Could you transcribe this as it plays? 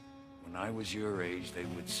When I was your age, they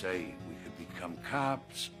would say we could become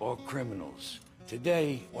cops or criminals.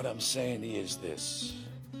 Today, what I'm saying is this.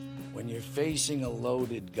 When you're facing a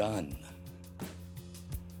loaded gun,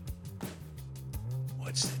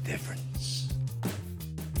 what's the difference?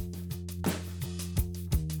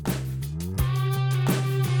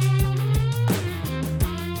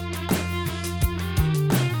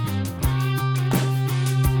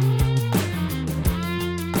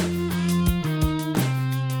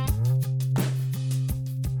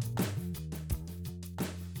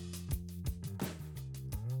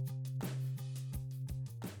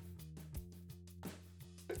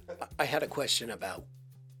 I had a question about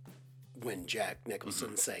when Jack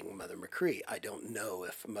Nicholson sang Mother McCree. I don't know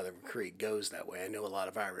if Mother McCree goes that way. I know a lot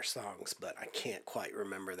of Irish songs, but I can't quite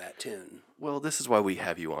remember that tune. Well, this is why we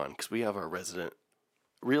have you on, because we have our resident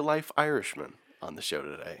real-life Irishman on the show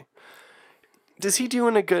today. Does he do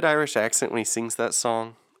in a good Irish accent when he sings that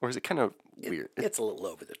song? Or is it kind of weird? It's a little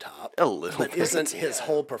over the top. A little But bit. isn't his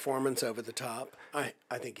whole performance over the top? I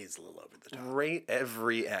think he's a little over the top. Rate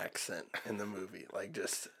every accent in the movie, like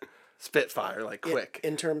just spitfire, like quick.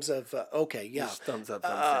 In terms of, okay, yeah. Just thumbs up,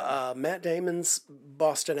 thumbs down. Matt Damon's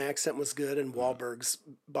Boston accent was good, and Wahlberg's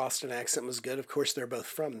Boston accent was good. Of course, they're both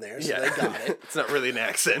from there, so they got it. It's not really an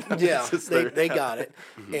accent. Yeah, It's just they got it.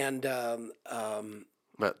 And,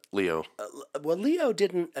 But Leo. well, Leo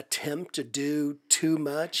didn't attempt to do too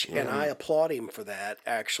much, and I applaud him for that,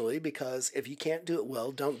 actually, because if you can't do it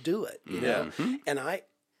well, don't do it, you know? And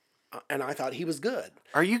I thought he was good.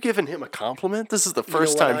 Are you giving him a compliment? This is the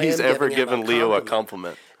first what? time I he's am ever giving him given a Leo a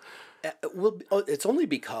compliment. compliment. Well, it's only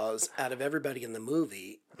because out of everybody in the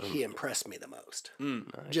movie, he impressed me the most. Nice.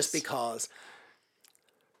 Just because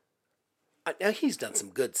now he's done some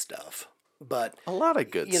good stuff, but A lot of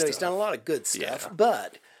good stuff. he's done a lot of good stuff. Yeah.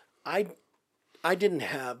 But I didn't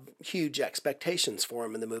have huge expectations for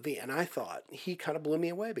him in the movie, and I thought he kind of blew me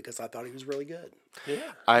away because I thought he was really good.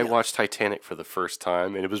 I watched Titanic for the first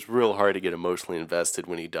time, and it was real hard to get emotionally invested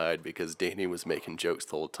when he died because Danny was making jokes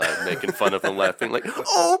the whole time, making fun of him, laughing like,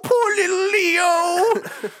 "Oh, poor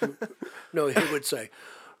little Leo!" No, he would say,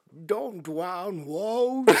 "Don't drown,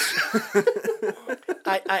 Wose."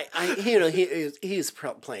 He's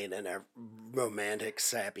playing in a romantic,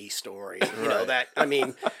 sappy story. You know that. I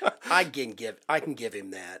mean, I can give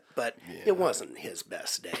him that, but it wasn't his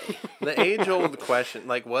best day. The age-old question,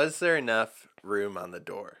 like, was there enough room on the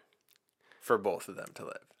door for both of them to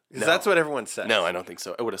live? Because that's what everyone says. No, I don't think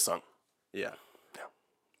so. I would have sung. Yeah. No.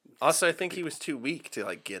 Also, I think he was too weak to,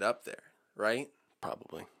 like, get up there, right?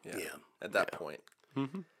 Probably. Yeah. At that point.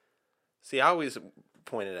 Mm-hmm. See, I always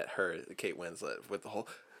pointed at her, Kate Winslet, with the whole,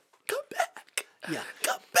 "Come back." Yeah.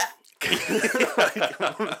 "Come back."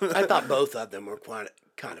 I thought both of them were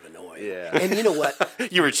kind of annoying. Yeah. And you know what?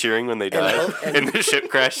 You were cheering when they died and the ship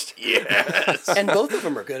crashed? Yes. And both of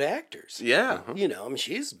them are good actors. Yeah. You know, I mean,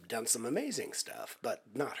 she's done some amazing stuff, but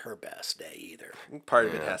not her best day either. Part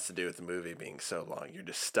of it has to do with the movie being so long. You're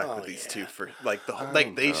just stuck with these two for like the whole,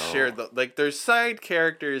 like they share the like there's side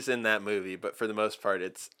characters in that movie, but for the most part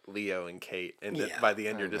it's Leo and Kate, and by the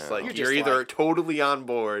end you're just like you're either like, totally on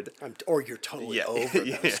board or you're totally over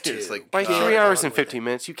those two. It's like By 3 hours and 15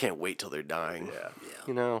 minutes, you can't wait till they're dying. Yeah.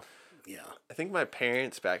 You know? Yeah. I think my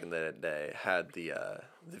parents back in the day had the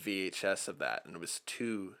VHS of that, and it was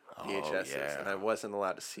 2 VHSs, and I wasn't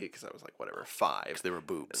allowed to see it because I was like, whatever, 5. There were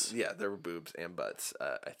boobs. Yeah, there were boobs and butts.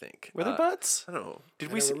 I think. Were there butts? I don't know. Did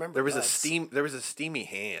I we don't see? remember There was butts. There was a steamy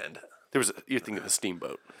hand. You're thinking of the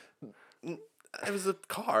steamboat. It was a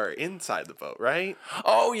car inside the boat, right?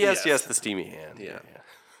 Oh, yes, the steamy hand. Yeah.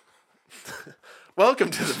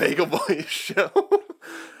 Welcome to the Bagel Boys Show.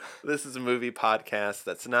 This is a movie podcast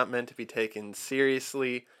that's not meant to be taken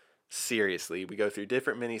seriously. We go through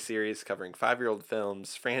different miniseries covering 5-year-old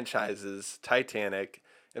films, franchises, Titanic,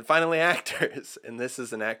 and finally actors. And this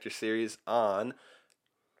is an actor series on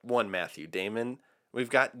one Matthew Damon.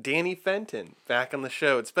 We've got Danny Fenton back on the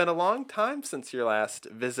show. It's been a long time since your last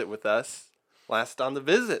visit with us. Last on the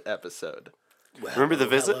Visit episode. Well, Remember the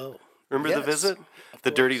visit? hello. Remember Yes, the visit? of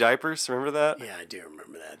The dirty course. diapers? Remember that? Yeah, I do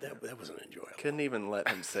remember that. That wasn't enjoyable. Couldn't even let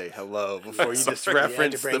him say hello before you just You had to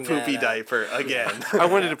referenced the bring that poopy up. diaper again. I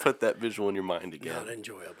wanted to put that visual in your mind again. Not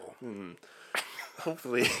enjoyable.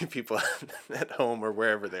 Hopefully people at home or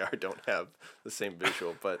wherever they are don't have the same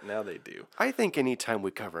visual, but now they do. I think anytime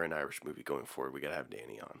we cover an Irish movie going forward, we got to have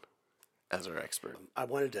Danny on as our expert. I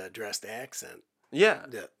wanted to address the accent Yeah.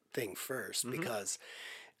 the thing first because,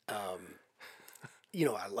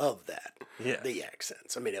 I love that. Yes. The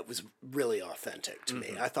accents. I mean, it was really authentic to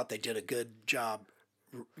me. I thought they did a good job,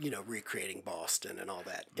 recreating Boston and all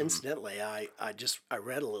that. Incidentally, I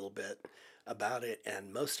read a little bit about it,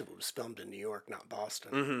 and most of it was filmed in New York, not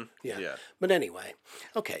Boston. Mm-hmm. Yeah. But anyway,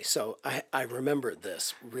 okay, so I remember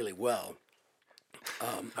this really well.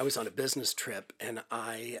 I was on a business trip, and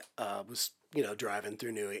I was, driving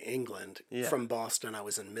through New England. Yeah. From Boston, I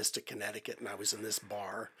was in Mystic, Connecticut, and I was in this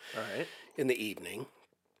bar All right. in the evening.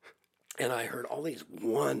 And I heard all these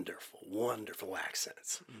wonderful, wonderful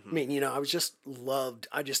accents. I mean, I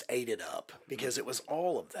I just ate it up because it was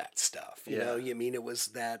all of that stuff. You know, it was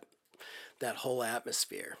that whole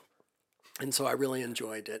atmosphere. And so I really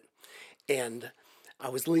enjoyed it. And I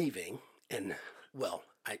was leaving, and, well,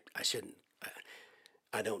 I shouldn't.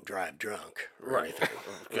 I don't drive drunk or anything.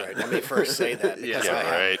 Right. Let me first say that. Because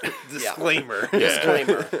right. Disclaimer.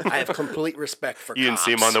 Disclaimer. I have complete respect for You cops.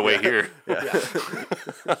 didn't see him on the way here. Yeah.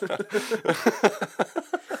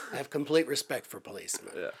 I have complete respect for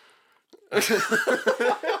policemen. Yeah.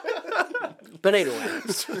 But anyway,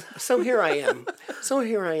 so here I am.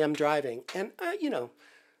 Driving, and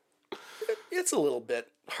it's a little bit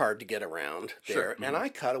hard to get around there, and I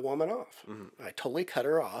cut a woman off. I totally cut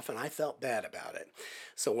her off, and I felt bad about it.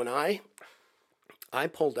 So when I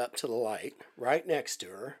pulled up to the light right next to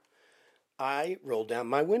her, I rolled down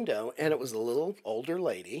my window, and it was a little older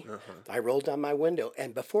lady. I rolled down my window,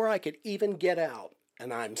 and before I could even get out,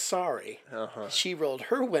 and I'm sorry, she rolled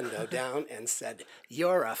her window down and said,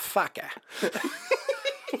 "You're a fucker."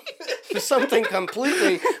 Something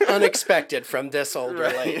completely unexpected from this older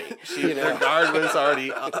lady. Her guard was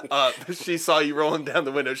already up. She saw you rolling down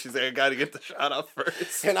the window. She's like, I got to get the shot off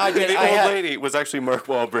first. And I did. The old lady was actually Mark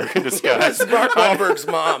Wahlberg in disguise. Mark Wahlberg's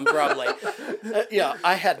mom, probably.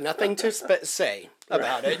 I had nothing to say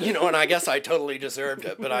about it, and I guess I totally deserved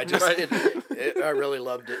it, but I just, I really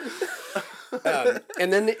loved it.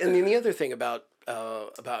 And then the other thing about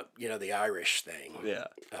the Irish thing. Yeah.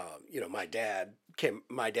 My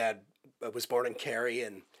dad was born in Kerry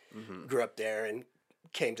and grew up there and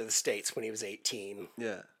came to the States when he was 18.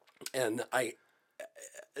 Yeah. And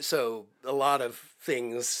so a lot of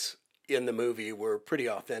things in the movie were pretty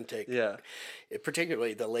authentic. Yeah.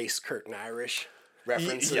 Particularly the lace curtain Irish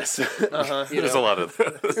references. Yes. There's a lot of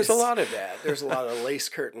those. There's a lot of that. There's a lot of lace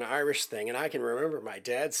curtain Irish thing. And I can remember my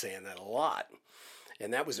dad saying that a lot.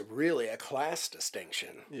 And that was really a class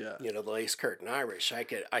distinction. Yeah. The lace curtain Irish. I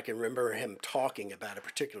can remember him talking about a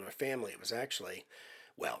particular family. It was actually,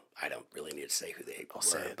 well, I don't really need to say who they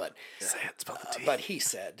were, but Say it, spell the T. but he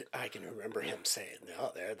said, I can remember him saying,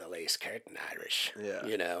 "No, they're the lace curtain Irish."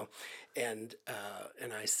 Yeah. And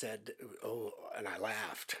I said, "Oh," and I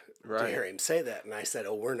laughed to Right. hear him say that. And I said,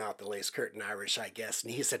 "Oh, we're not the lace curtain Irish, I guess."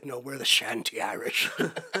 And he said, "No, we're the shanty Irish."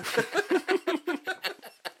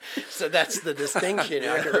 So that's the distinction.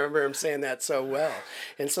 I can remember him saying that so well.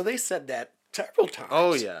 And so they said that several times.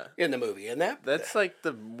 Oh, yeah. In the movie, and That's like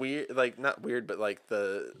the weird, like not weird, but like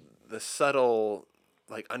the subtle,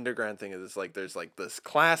 like underground thing is like there's like this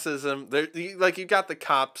classism. There, you got the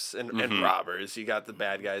cops and robbers. You got the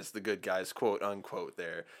bad guys, the good guys, quote unquote.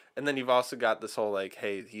 There, and then you've also got this whole like,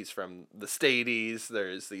 hey, he's from the States.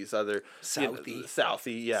 There's these other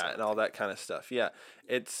Southie, yeah, and all that kind of stuff. Yeah,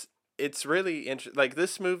 it's really interesting. Like,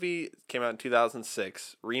 this movie came out in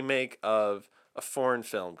 2006, remake of a foreign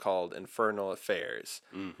film called Infernal Affairs.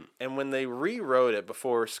 And when they rewrote it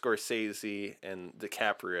before Scorsese and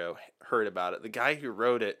DiCaprio heard about it, the guy who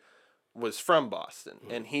wrote it was from Boston.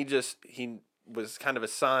 And he was kind of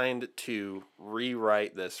assigned to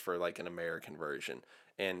rewrite this for like an American version.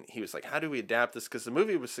 And he was like, how do we adapt this? Because the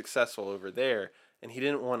movie was successful over there, and he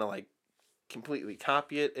didn't want to like completely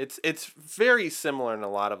copy it. It's very similar in a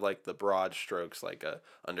lot of like the broad strokes, like a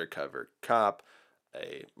undercover cop,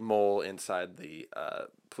 a mole inside the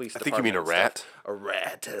police department. I think you mean a rat. a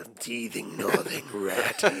rat, a teething northern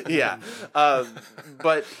rat. Yeah.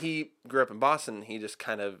 But he grew up in Boston. He just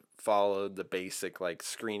kind of followed the basic like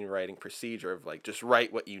screenwriting procedure of like just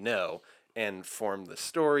write what you know and form the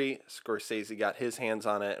story. Scorsese got his hands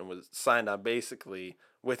on it and was signed on basically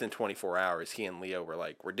within 24 hours. He and Leo were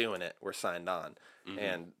like, we're doing it. We're signed on.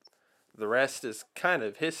 And the rest is kind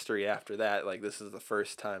of history after that. Like, this is the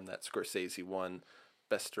first time that Scorsese won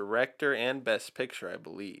Best Director and Best Picture, I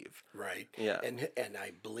believe. Right. Yeah. And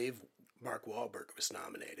I believe Mark Wahlberg was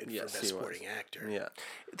nominated for Yes, Best he Supporting was. Actor. Yeah.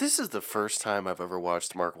 This is the first time I've ever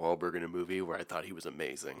watched Mark Wahlberg in a movie where I thought he was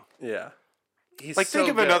amazing. Yeah. He's Like, think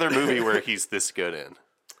so of good. another movie where he's this good in.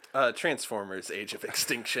 Transformers: Age of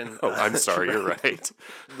Extinction. Oh, I'm sorry, you're right.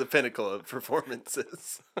 The pinnacle of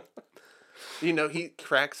performances. He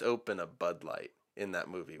cracks open a Bud Light in that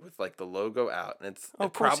movie with like the logo out, and it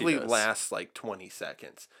Of course he probably does. lasts like 20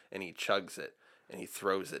 seconds, and he chugs it and he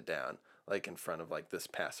throws it down. like in front of like this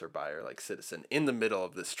passerby or like citizen in the middle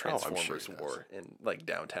of this I'm sure Transformers he does. war in like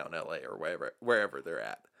downtown LA or wherever they're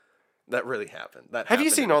at. That really happened. Have you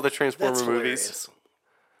happened seen in- all the Transformer That's movies? hilarious.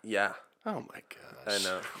 Yeah, Oh my I gosh.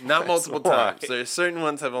 know. Not multiple why. times. There's certain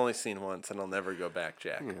ones I've only seen once, and I'll never go back,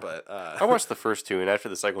 Jack. But I watched the first two, and after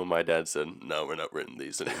the second one, my dad said, "No, we're not renting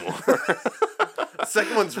these anymore." the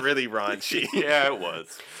second one's really raunchy. Yeah, it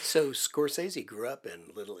was. So Scorsese grew up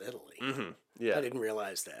in Little Italy. Mm-hmm. Yeah. I didn't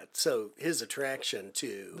realize that. So his attraction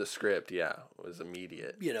to The script, yeah, was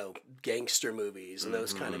immediate. gangster movies and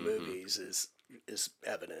those kind of movies is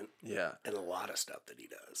evident Yeah. in a lot of stuff that he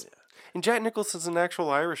does. And Jack Nicholson's an actual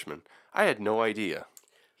Irishman. I had no idea.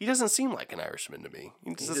 He doesn't seem like an Irishman to me.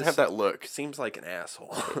 He just doesn't have that look. Seems like an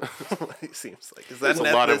asshole. He seems like. Is There's that a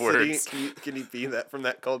an lot of ethnicity? words. Can you be that from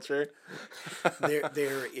that culture?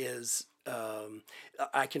 There is.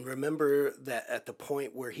 I can remember that at the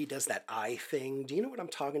point where he does that eye thing. Do you know what I'm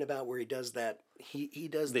talking about? Where he does that. He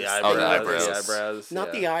does The this eyebrows. thing the with eyebrows. his- The eyebrows. Not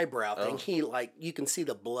yeah. the eyebrow thing. Oh. He you can see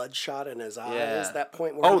the bloodshot in his eyes. Yeah. That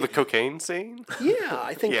point where Oh, he- the cocaine scene? yeah,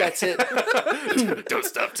 I think Yeah. that's it. Don't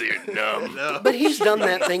stop till you're numb. But he's done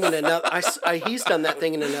that thing in another. He's done that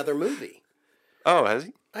thing in another movie. Oh, has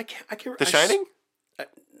he? I can't. The Shining?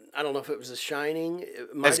 I don't know if it was The Shining.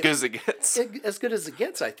 It might As have- good as it gets. As good as it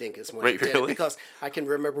gets, I think, is when Wait, he did it, really? because I can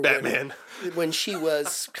remember Batman. when she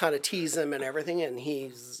was kind of teasing him and everything, and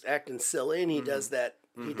he's acting silly, and he does that.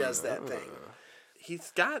 He does that thing.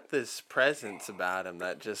 He's got this presence about him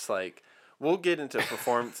that just like we'll get into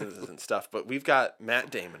performances and stuff, but we've got Matt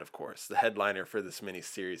Damon, of course, the headliner for this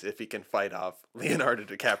miniseries, if he can fight off Leonardo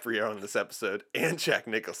DiCaprio in this episode, and Jack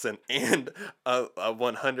Nicholson, and a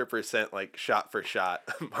 100% like shot for shot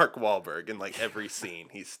Mark Wahlberg in like every scene.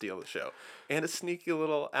 He's steal the show. And a sneaky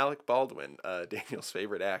little Alec Baldwin, Daniel's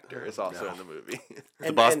favorite actor, is also in the movie.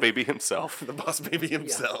 The boss baby himself. The boss baby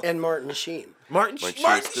himself. And Martin Sheen. Martin Sheen's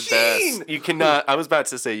Martin the Sheen! best. You cannot. I was about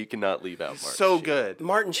to say you cannot leave out Martin. So Sheen. good.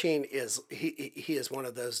 Martin Sheen is he is one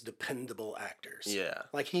of those dependable actors. Yeah.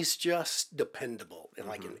 like he's just dependable in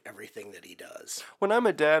in everything that he does. When I'm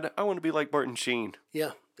a dad, I want to be like Martin Sheen.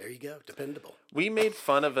 Yeah, there you go, dependable. We made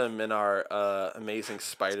fun of him in our Amazing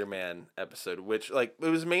Spider-Man episode, which like it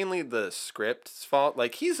was mainly the script's fault.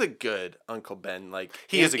 Like he's a good Uncle Ben. Like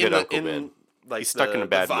He is a good Uncle Ben. Like He's stuck in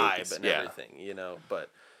bad vibe movies, and yeah. everything, But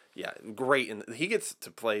yeah, great, and he gets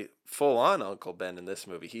to play full on Uncle Ben in this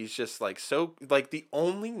movie. He's just like so like the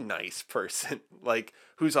only nice person, like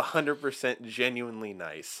who's 100% genuinely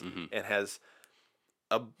nice and has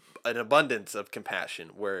an abundance of compassion,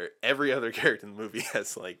 where every other character in the movie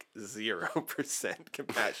has like 0%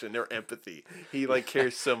 compassion or empathy. He like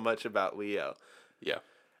cares so much about Leo. Yeah.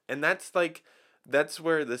 And that's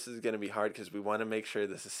where this is going to be hard, because we want to make sure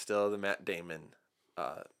this is still the Matt Damon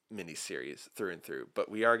miniseries through and through. But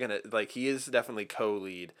we are going to, like, he is definitely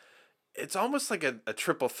co-lead. It's almost like a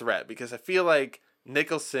triple threat, because I feel like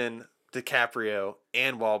Nicholson, DiCaprio,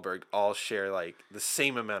 and Wahlberg all share like the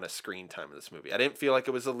same amount of screen time in this movie. I didn't feel like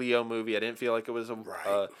it was a Leo movie. I didn't feel like it was a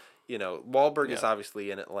Wahlberg is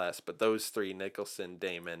obviously in it less, but those three, Nicholson,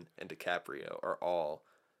 Damon, and DiCaprio, are all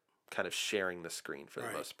kind of sharing the screen for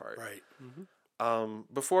the most part. Right.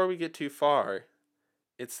 Before we get too far,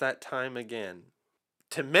 it's that time again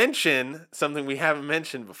to mention something we haven't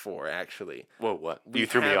mentioned before, actually. Whoa, what? We You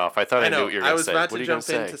threw me have- off. I thought I knew what you were going to say. I was about What are to you going jump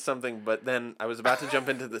to say? into something, but then I was about to jump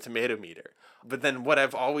into the tomato meter. But then what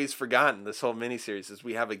I've always forgotten this whole miniseries is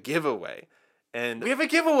we have a giveaway. And We have a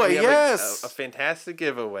giveaway, we have yes! a fantastic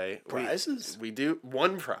giveaway. Prizes? We do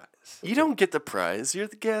one prize. You don't get the prize. You're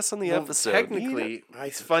the guest on the Well, episode. technically, I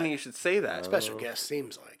it's think funny you should say that. Special guest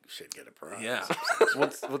seems like should get a prize. Yeah.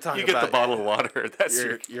 we'll talk You about get the bottle of water. That's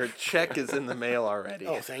your check is in the mail already.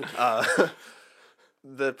 Oh, thank you.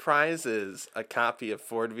 The prize is a copy of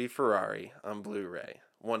Ford v Ferrari on Blu-ray.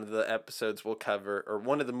 One of the episodes we'll cover, or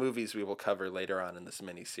one of the movies we will cover later on in this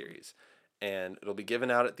mini-series. And it'll be given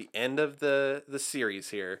out at the end of the series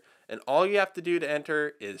here. And all you have to do to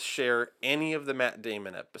enter is share any of the Matt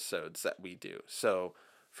Damon episodes that we do. So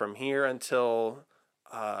from here until,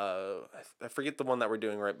 I forget the one that we're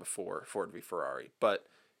doing right before Ford v Ferrari. But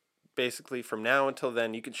basically from now until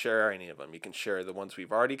then, you can share any of them. You can share the ones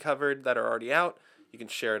we've already covered that are already out. You can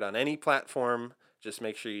share it on any platform. Just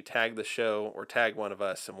make sure you tag the show or tag one of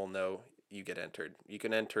us, and we'll know you get entered. You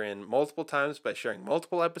can enter in multiple times by sharing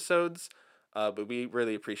multiple episodes, but we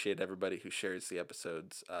really appreciate everybody who shares the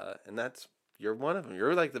episodes, and you're one of them.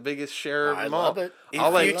 You're like the biggest sharer of I them love all. it.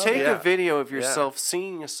 If you take yeah. a video of yourself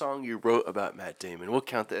singing a song you wrote about Matt Damon, we'll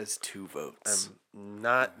count that as 2 votes. I'm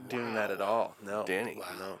not doing that at all. No, Danny.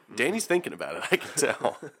 No. Danny's thinking about it, I can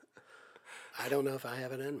tell. I don't know if I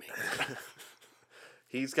have it in me.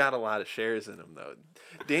 He's got a lot of shares in him, though.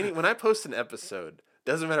 Danny, when I post an episode,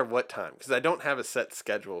 doesn't matter what time, because I don't have a set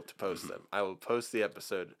schedule to post them. I will post the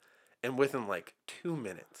episode, and within like 2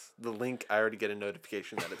 minutes, the link, I already get a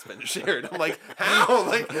notification that it's been shared. I'm like, how?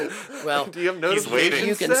 Like, Well, do you have notifications?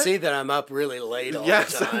 You can see that I'm up really late all the time.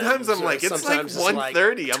 Sometimes I'm like, it's like Sometimes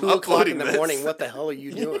 1:30. I'm 2 o'clock uploading in the this. morning. What the hell are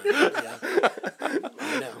you doing? Yeah.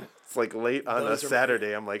 I know. It's like late on Those a are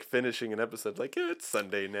Saturday. I'm like finishing an episode. Like, yeah, it's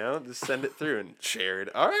Sunday now. Just send it through and shared.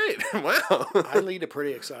 All right. Wow. I lead a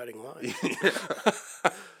pretty exciting life.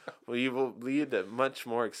 Well, you will lead a much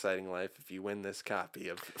more exciting life if you win this copy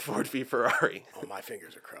of Ford v Ferrari. Oh, my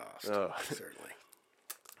fingers are crossed. Oh. Certainly.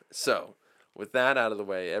 So, with that out of the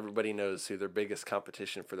way, everybody knows who their biggest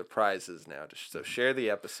competition for the prize is now. So share the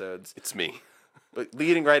episodes. It's me. But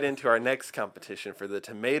leading right into our next competition for the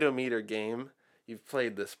tomato meter game. You've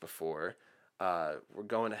played this before. We're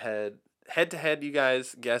going head to head. You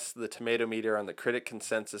guys guess the tomato meter on the critic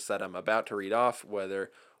consensus that I'm about to read off.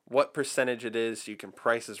 What percentage it is. You can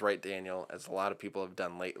Price is Right, Daniel, as a lot of people have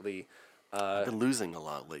done lately. I've been losing a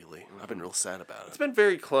lot lately. I've been real sad about It's it. been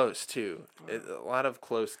very close too. A lot of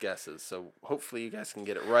close guesses. So hopefully you guys can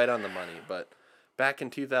get it right on the money. But back in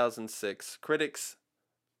 2006, critics,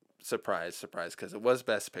 surprise, because it was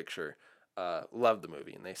Best Picture, loved the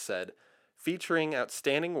movie, and they said, featuring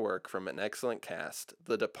outstanding work from an excellent cast,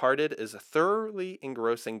 The Departed is a thoroughly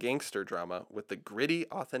engrossing gangster drama with the gritty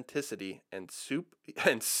authenticity and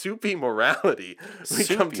soupy morality we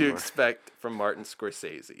come to expect from Martin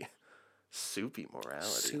Scorsese. Soupy morality.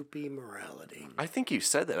 Soupy morality. I think you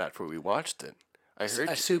said that after we watched it. I heard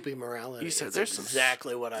A soupy morality. You said is there's some-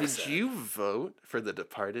 exactly what I said. Did you vote for The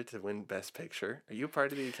Departed to win Best Picture? Are you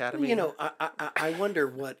part of the Academy? You know, I wonder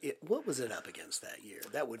what was it up against that year.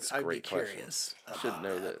 That would I'd be great question. curious. I should about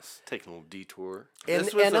know that. this. taking a little detour. And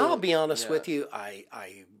This was I'll be honest yeah. with you,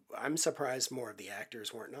 I'm surprised more of the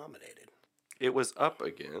actors weren't nominated. It was up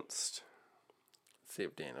against. Let's see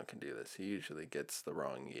if Daniel can do this. He usually gets the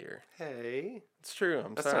wrong year. Hey, It's true.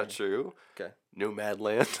 I'm that's sorry. not true. Okay.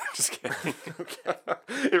 Nomadland. Just kidding.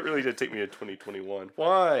 It really did take me to 2021.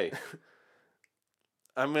 Why?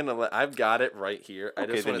 I've got it right here. I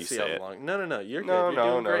Okay, just then want you to see say how it. long. No. You're good. No, You're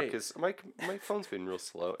doing no, great. because my phone's been real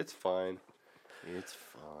slow. It's fine. It's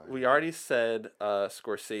fine. We already said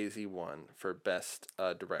Scorsese won for Best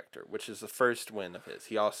Director, which is the first win of his.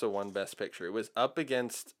 He also won Best Picture. It was up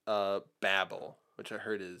against Babel, which I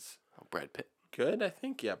heard is Brad Pitt. good, I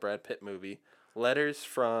think. Yeah, Brad Pitt movie. Letters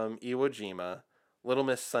from Iwo Jima, Little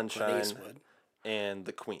Miss Clint Sunshine, Eastwood. and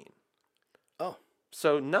The Queen. Oh,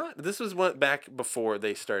 So this was back before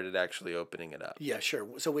they started actually opening it up. yeah, sure.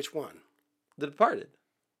 So which one? The Departed.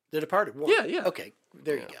 The Departed one. Yeah, yeah. Okay,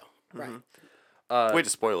 there you go. Right. Way to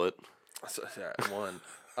spoil it. So, sorry, one.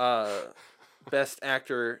 Best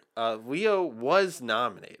Actor. Leo was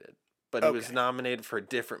nominated, but he was Okay. nominated for a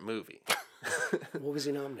different movie. What was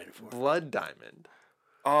he nominated for? Blood Diamond.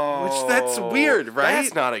 Oh, that's weird, right?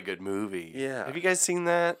 That's not a good movie. Yeah. Have you guys seen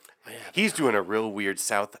that? I haven't. He's doing a real weird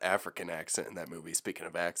South African accent in that movie. Speaking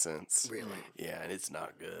of accents, Really? yeah, and it's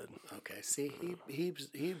not good. Okay. See,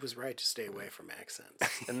 he was right to stay away from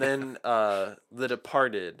accents. And then The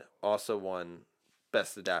Departed also won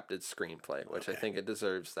Best Adapted Screenplay, which I think it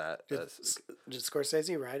deserves that. Did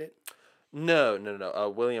Scorsese write it? No.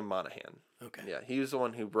 William Monahan. Okay. Yeah, he was the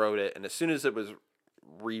one who wrote it, and as soon as it was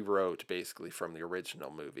rewrote basically from the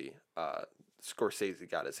original movie, Scorsese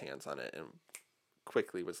got his hands on it and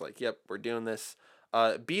quickly was like, "Yep, we're doing this."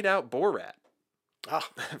 Beat out Borat Ah,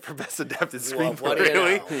 for Best Adapted Well, Screenplay. what do you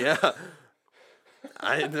know? Yeah.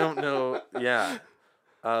 I don't know. Yeah.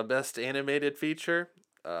 Best Animated Feature.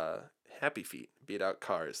 Happy Feet beat out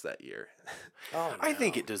Cars that year. oh, I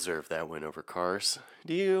think no. it deserved that win over Cars.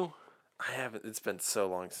 Do you? I haven't. It's been so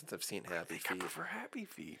long since I've seen Happy I Feet. prefer Happy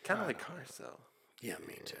Feet. Kind of like Cars though. Yeah,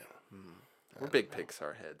 me too. We're big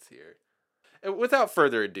Pixar heads here. And without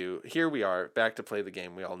further ado, here we are, back to play the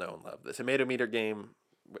game we all know and love. The Tomato Meter game,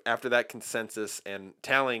 after that consensus and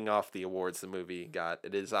tallying off the awards the movie got,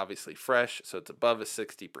 it is obviously fresh, so it's above a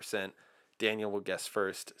 60%. Daniel will guess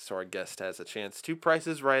first, so our guest has a chance to Price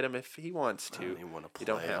is Right him if he wants I to. don't even want to play. You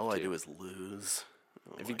don't have All to. I do is lose. I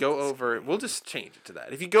don't If you like go this over, game. we'll just change it to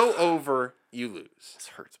that. If you go over, you lose. This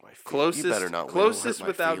hurts my feelings. Closest, You better not win. It'll hurt closest my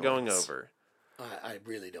without going feelings. over. I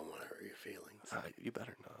really don't want to hurt your feelings. You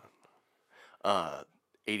better not.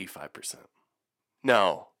 85%.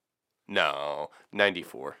 No,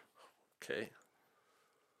 94. Okay.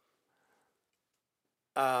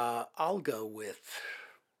 I'll go with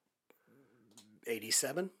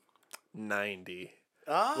 87. 90.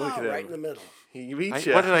 Ah, Look at right him. in the middle. He beat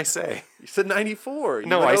you. What did I say? You said 94. You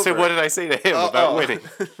No, went I said over. what did I say to him about winning?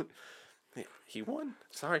 He won?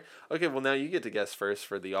 Sorry. Okay, well, now you get to guess first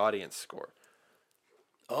for the audience score.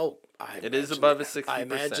 Oh, It is above a 60%. I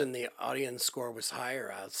imagine the audience score was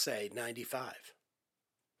higher. I'll say 95.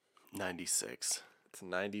 96. It's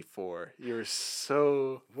 94. You were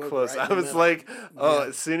so We're close. right I in the was middle. like, oh, Yeah.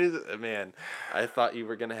 as soon as, man, I thought you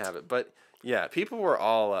were going to have it. But yeah, people were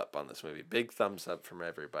all up on this movie. Big thumbs up from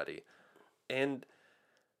everybody. And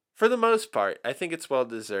for the most part, I think it's well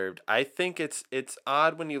deserved. I think it's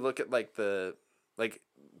odd when you look at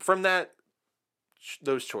from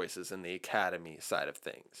those choices in the Academy side of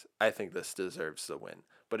things. I think this deserves the win.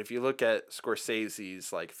 But if you look at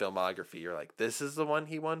Scorsese's like filmography, you're like, this is the one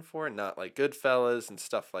he won for, not like Goodfellas and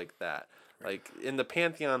stuff like that. Like in the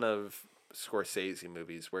pantheon of Scorsese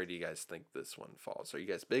movies, where do you guys think this one falls? Are you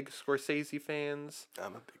guys big Scorsese fans?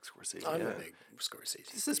 I'm a big Scorsese I'm fan. a big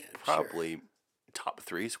Scorsese. This is fan, probably top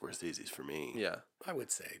 3 Scorsese's for me. Yeah. sure. I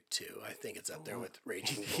would say 2. I think it's up there with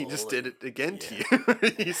Raging Bull. He just did it again to Yeah.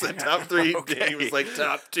 you. He said top 3. Okay. He was like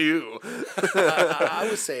top 2. I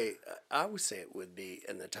would say it would be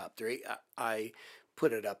in the top 3. I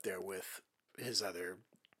put it up there with his other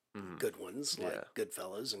good ones like Yeah.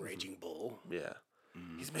 Goodfellas and Raging Bull. Yeah.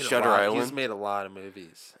 He's made Shutter a lot. Island? He's made a lot of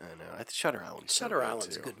movies. I know. I think Shutter Island's so Shutter good, Island's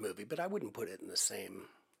a too. good movie, but I wouldn't put it in the same.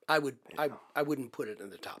 I wouldn't put it in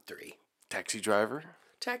the top 3. Taxi Driver?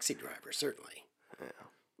 Taxi Driver, certainly.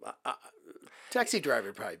 Taxi Driver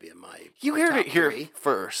would probably be in my. You my heard top it here 3.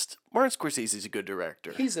 first. Martin Scorsese's a good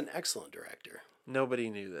director. He's an excellent director, Nobody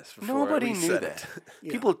knew this before. Nobody we knew said that. it.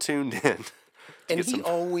 People tuned in. and get he some-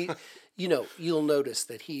 always, you'll notice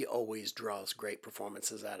that he always draws great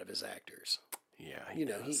performances out of his actors. Yeah, You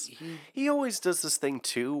know, does. he He always does this thing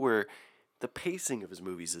too where the pacing of his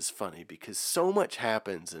movies is funny because so much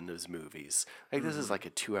happens in his movies. Like this is like a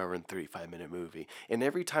 2 hour and 35-minute movie. And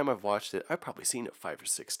every time I've watched it, I've probably seen it 5 or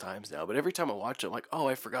 6 times now, but every time I watch it, I'm like, oh,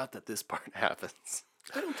 I forgot that this part happens.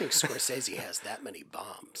 I don't think Scorsese has that many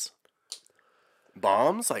bombs.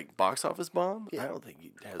 Bombs? Like box office bomb? Yeah. I don't think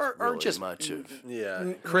he has Or really just- much of...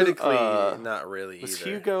 Yeah. Critically, not really Was either.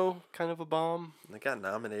 Hugo kind of a bomb? It got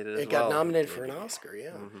nominated as It well. got nominated for an Oscar,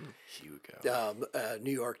 yeah. Hugo.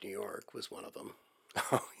 New York was one of them.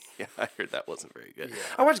 Oh, yeah, I heard that wasn't very good. Yeah.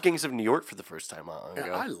 I watched Gangs of New York for the first time not long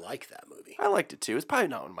ago. I like that movie. I liked it too. It's probably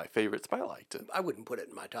not one of my favorites, but I liked it. I wouldn't put it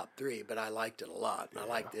in my top 3, but I liked it a lot, and I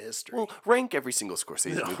liked the history. Well, rank every single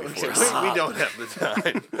Scorsese movie Okay, for us. we don't have the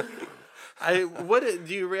time. Do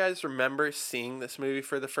you guys remember seeing this movie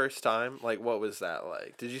for the first time? Like, what was that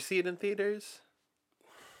like? Did you see it in theaters?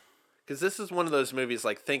 Because this is one of those movies,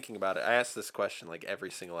 like, thinking about it, I ask this question, like, every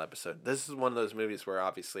single episode. This is one of those movies where,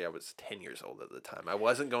 obviously, I was 10 years old at the time. I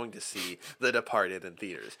wasn't going to see The Departed in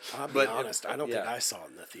theaters. I'll be But, honest, I don't think yeah. I saw it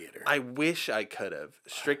in the theater. I wish I could have.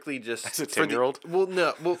 Strictly just... As a for the- 10-year-old? Well,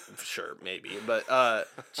 no. Well, sure, maybe. But,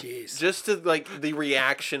 Jeez. just to like the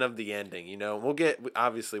reaction of the ending, we'll get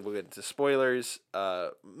into spoilers.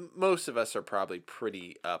 Most of us are probably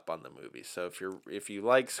pretty up on the movie, so if you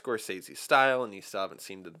like Scorsese's style and you still haven't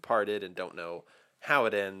seen The Departed and don't know how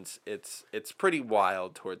it ends, it's pretty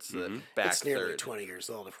wild towards the back It's nearly third. 20 years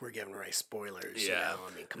old if we're giving away spoilers. Yeah,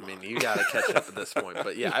 I mean, come on. you gotta catch up at this point.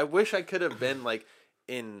 But yeah, I wish I could have been like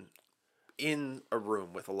in a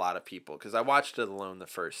room with a lot of people because I watched it alone the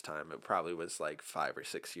first time. It probably was like 5 or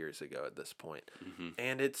 6 years ago at this point.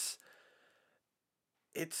 And it's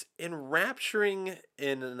enrapturing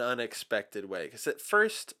in an unexpected way because at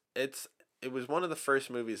first it was one of the first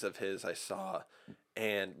movies of his I saw,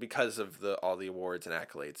 and because of all the awards and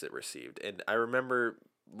accolades it received, and I remember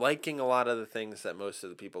liking a lot of the things that most of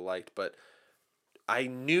the people liked, but I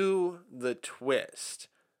knew the twist.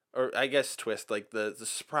 Or I guess twist, like the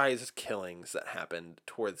surprise killings that happened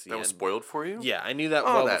towards the That end. was spoiled for you? Yeah, I knew that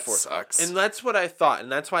Oh, well that before. sucks. And that's what I thought,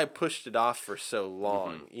 and that's why I pushed it off for so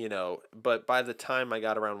long, But by the time I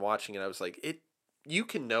got around watching it, I was like, you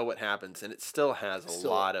can know what happens, and it still has a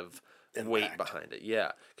lot of weight impact. behind it.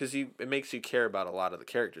 Yeah, because it makes you care about a lot of the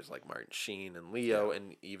characters, like Martin Sheen and Leo,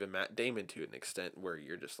 and even Matt Damon to an extent, where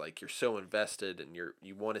you're just like, you're so invested, and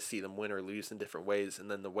you want to see them win or lose in different ways,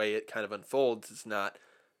 and then the way it kind of unfolds is not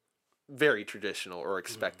very traditional or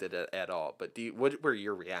expected at all. But what were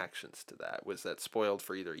your reactions to that? Was that spoiled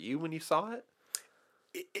for either you when you saw it?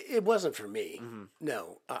 It wasn't for me.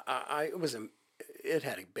 No, it was it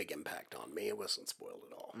had a big impact on me. It wasn't spoiled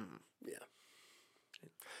at all. Yeah.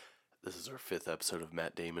 This is our 5th episode of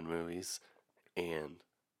Matt Damon movies, and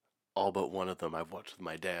all but one of them I've watched with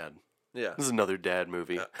my dad. Yeah. This is another dad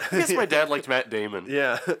movie. I guess my dad liked Matt Damon.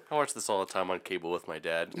 Yeah. I watch this all the time on cable with my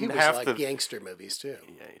dad. He was Half like the gangster movies too.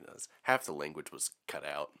 Yeah, he does. Half the language was cut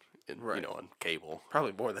out, on cable.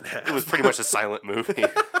 Probably more than half. It was pretty much a silent movie.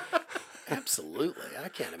 Absolutely. I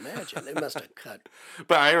can't imagine. They must have cut.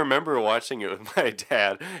 But I remember watching it with my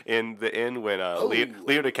dad in the end when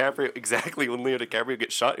Leo DiCaprio, exactly when Leo DiCaprio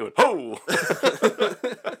gets shot, he went, "Ho!"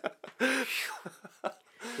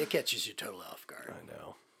 It catches you totally off guard. I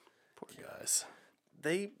know. Poor guys.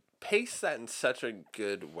 They pace that in such a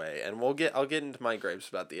good way, and I'll get into my gripes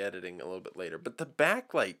about the editing a little bit later. But the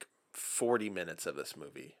back 40 minutes of this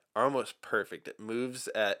movie are almost perfect. It moves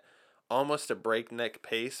at almost a breakneck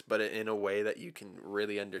pace, but in a way that you can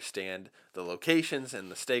really understand the locations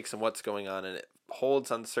and the stakes and what's going on, and it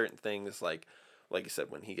holds on certain things like you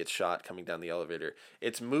said, when he gets shot coming down the elevator.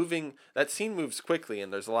 It's moving, that scene moves quickly,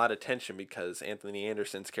 and there's a lot of tension because Anthony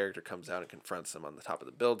Anderson's character comes out and confronts him on the top of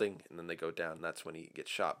the building, and then they go down, and that's when he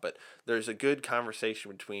gets shot. But there's a good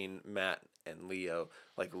conversation between Matt and Leo,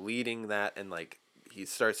 leading that, and he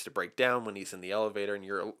starts to break down when he's in the elevator, and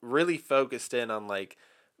you're really focused in on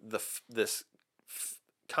this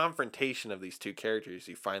confrontation of these two characters.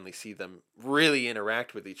 You finally see them really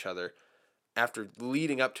interact with each other after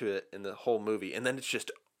leading up to it in the whole movie, and then it's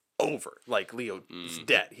just over. Leo is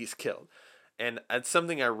dead, he's killed, and that's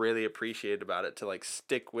something I really appreciated about it, to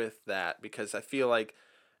stick with that, because I feel like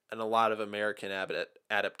in a lot of American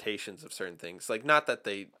adaptations of certain things, not that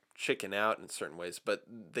they chicken out in certain ways, but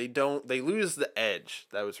they lose the edge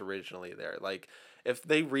that was originally there. If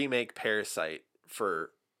they remake Parasite for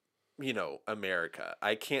America,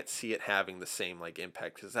 I can't see it having the same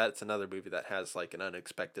impact, because that's another movie that has an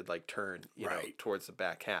unexpected turn Right. towards the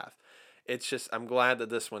back half. It's just, I'm glad that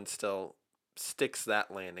this one still sticks that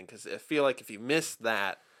landing, because I feel like if you miss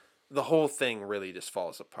that, the whole thing really just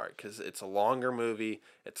falls apart, because it's a longer movie,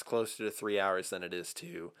 it's closer to 3 hours than it is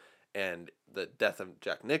 2, and the death of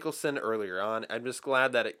Jack Nicholson earlier on, I'm just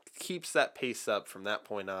glad that it keeps that pace up from that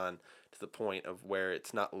point on, to the point of where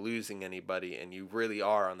it's not losing anybody and you really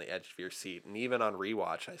are on the edge of your seat. And even on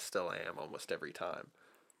rewatch, I still am almost every time.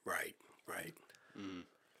 Right.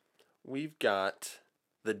 We've got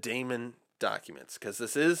the Damon documents, because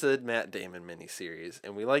this is a Matt Damon miniseries,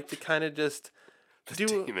 and we like to kind of just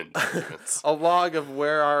do a log of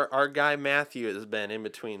where our guy Matthew has been in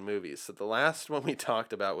between movies. So the last one we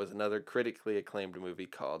talked about was another critically acclaimed movie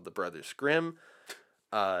called The Brothers Grimm,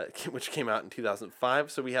 which came out in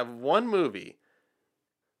 2005. So we have one movie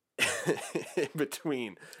in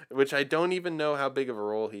between, which I don't even know how big of a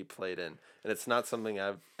role he played in, and it's not something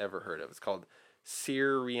I've ever heard of. It's called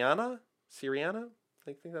Syriana?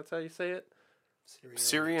 I think that's how you say it.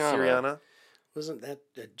 Syriana. Wasn't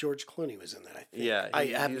that George Clooney was in that? I think. Yeah, I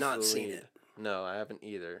have not seen it. No, I haven't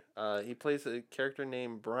either. He plays a character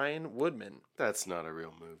named Brian Woodman. That's not a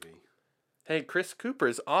real movie. Hey, Chris Cooper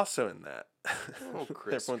is also in that. Oh,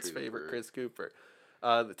 Chris Everyone's Cooper. favorite Chris Cooper.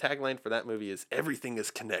 The tagline for that movie is "Everything is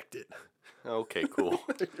connected." Okay, cool.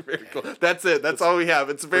 Very cool. That's it. That's all we have.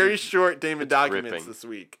 It's very short Damon documents gripping. this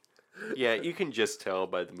week. Yeah, you can just tell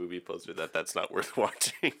by the movie poster that that's not worth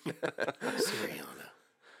watching. Syriana.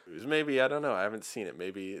 Maybe, I don't know. I haven't seen it.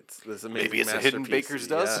 Maybe it's this amazing. Maybe it's a hidden masterpiece. baker's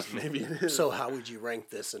dozen. Yeah, maybe it is. So how would you rank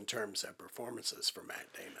this in terms of performances for Matt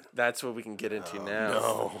Damon? That's what we can get into now.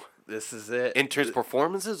 no. This is it. In terms of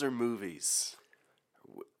performances or movies?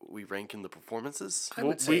 We ranking the performances? I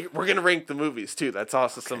would say we're going to rank the movies, too. That's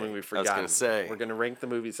also something we've I was forgotten. gonna say. We're going to rank the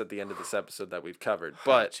movies at the end of this episode that we've covered.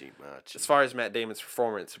 But Hachi. as far as Matt Damon's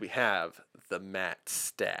performance, we have the Matt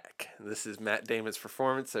Stack. This is Matt Damon's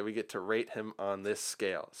performance that we get to rate him on this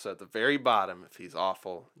scale. So at the very bottom, if he's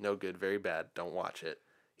awful, no good, very bad, don't watch it.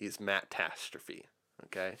 He's Matt-tastrophe.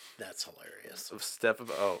 Okay? that's hilarious.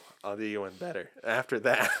 I'll do you one better. After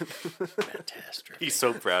that, Fantastic. He's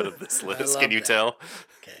so proud of this list. love Can you that. tell?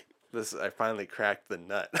 Okay. I finally cracked the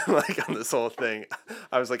nut on this whole thing.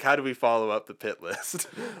 I was like, how do we follow up the pit list?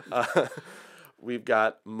 We've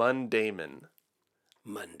got Mundamon.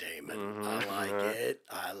 Mundamon. I like it.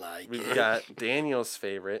 I like We've it. got Daniel's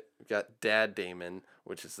favorite. We've got Dad Damon,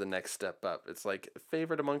 which is the next step up. It's like a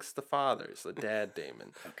favorite amongst the fathers, the Dad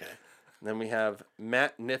Damon. Okay. And then we have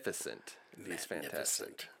Magnificent. He's fantastic.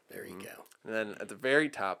 Magnificent. There you go. And then at the very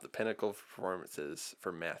top, the pinnacle of performances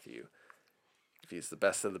for Matthew. If he's the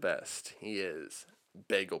best of the best, he is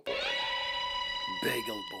Bagel Boy.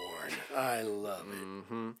 Bagel Born. I love it.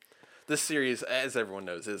 Mm-hmm. This series, as everyone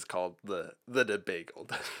knows, is called the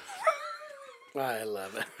Debagled. I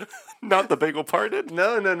love it. Not the bagel parted?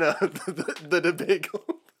 No. The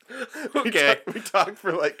Debagled. Okay. We talked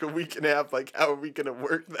for like a week and a half, like, how are we going to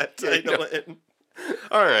work that title in?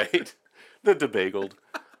 All right. The debagled.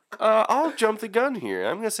 I'll jump the gun here.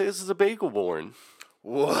 I'm going to say this is a bagel born.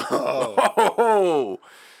 Whoa. Oh,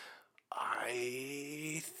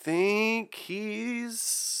 I think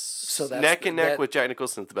he's that's neck and neck that- with Jack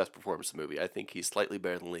Nicholson. The best performance in the movie. I think he's slightly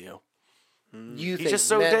better than Leo. You He's think just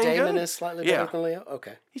so Matt dang Damon good. is slightly Yeah. better than Leo?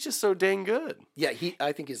 Okay. He's just so dang good. Yeah,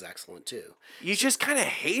 I think he's excellent too. You just kind of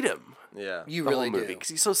hate him. Yeah. You The really whole movie do. because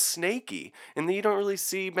he's so snaky, and then you don't really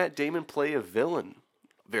see Matt Damon play a villain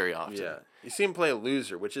very often. Yeah. You see him play a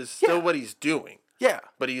loser, which is still what he's doing. Yeah.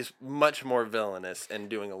 But he's much more villainous and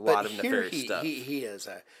doing a lot of here nefarious stuff. he is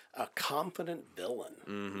a confident villain,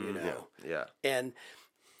 you know. Yeah. And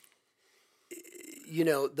you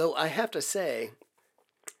know, though I have to say,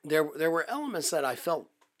 there were elements that I felt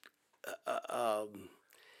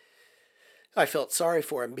sorry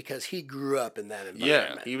for him because he grew up in that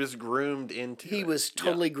environment. Yeah. He was groomed into He it. was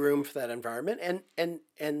totally groomed for that environment,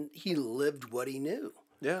 and he lived what he knew.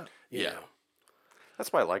 Yeah. you Yeah. know.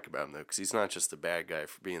 That's what I like about him, though, because he's not just a bad guy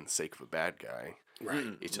for being the sake of a bad guy.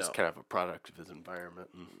 Right. He's just No. kind of a product of his environment.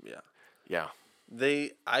 And, Yeah. yeah.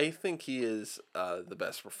 I think he is the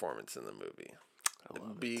best performance in the movie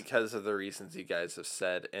because of the reasons you guys have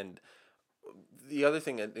said. And the other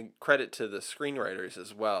thing, and credit to the screenwriters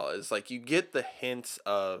as well, is like you get the hints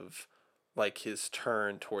of like his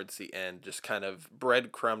turn towards the end, just kind of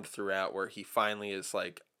breadcrumbed throughout, where he finally is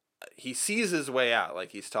like, he sees his way out.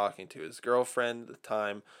 Like he's talking to his girlfriend at the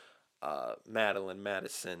time, Madeline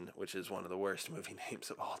Madison, which is one of the worst movie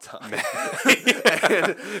names of all time.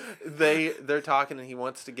 And they're talking, and he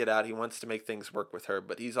wants to get out. He wants to make things work with her,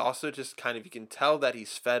 but he's also just kind of, you can tell that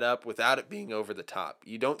he's fed up without it being over the top.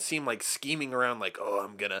 You don't seem like scheming around like, oh,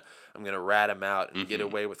 I'm gonna rat him out and get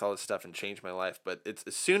away with all this stuff and change my life. But it's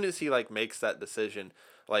as soon as he like makes that decision,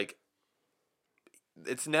 like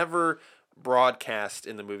it's never broadcast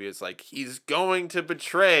in the movie. It's like he's going to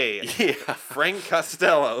betray Frank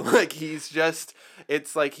Costello. Like he's just,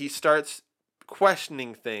 it's like he starts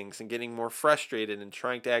questioning things and getting more frustrated and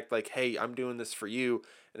trying to act like, hey, I'm doing this for you.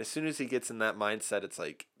 And as soon as he gets in that mindset, it's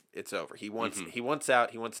like it's over. He wants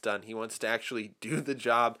out, he wants done, he wants to actually do the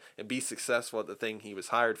job and be successful at the thing he was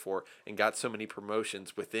hired for and got so many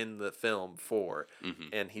promotions within the film for.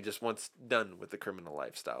 And he just wants done with the criminal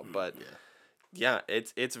lifestyle. But yeah,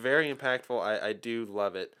 it's very impactful. I do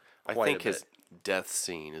love it. I think his death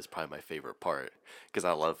scene is probably my favorite part because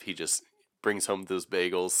I love he just brings home those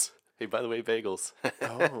bagels. Hey, by the way, bagels.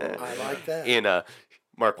 I like that. And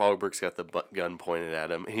Mark Wahlberg's got the gun pointed at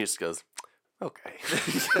him, and he just goes, "Okay."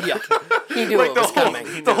 Yeah, he knew it was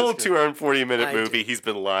coming. The whole 240-minute I movie, do. he's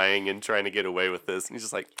been lying and trying to get away with this, and he's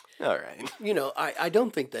just like, "All right." You know, I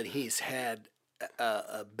don't think that he's had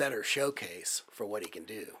a better showcase for what he can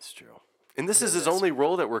do. It's true. And this is his only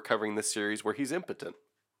role that we're covering this series where he's impotent.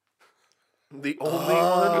 The only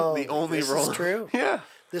one, the only This role. is true. Yeah.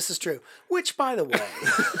 This is true. Which, by the way,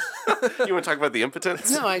 You want to talk about the impotence?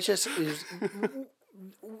 no,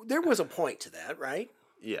 there was a point to that, right?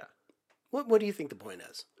 Yeah. What do you think the point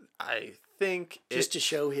is? I think Just to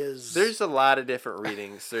show his. there's a lot of different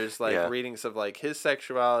readings. There's like Yeah. readings of like his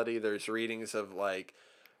sexuality. There's readings of like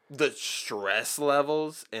the stress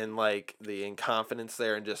levels and like the inconfidence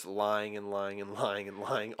there and just lying and lying and lying and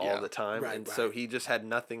lying all the time. Right, and so right. he just had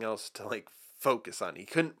nothing else to like focus on. He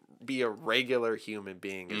couldn't be a regular human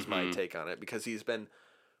being is my take on it because he's been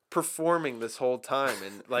performing this whole time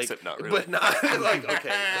and like Except not really. but not like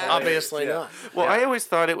okay Obviously yeah. not. Well, I always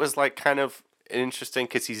thought it was like kind of interesting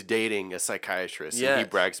because he's dating a psychiatrist and he Yes.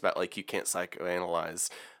 brags about like you can't psychoanalyze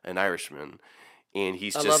an Irishman. And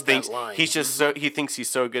he's I just love that thinks line. he's just so he thinks he's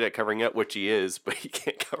so good at covering up, which he is, but he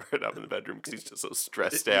can't cover it up in the bedroom because he's just so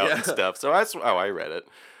stressed out and Yeah. stuff. So that's how I read it.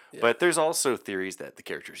 But there's also theories that the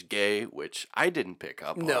character's gay, which I didn't pick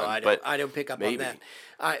up on. No, I don't. But I don't pick up maybe. on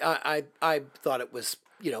that. I thought it was,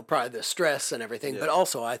 you know, probably the stress and everything, but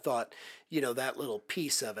also I thought, you know, that little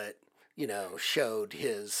piece of it, you know, showed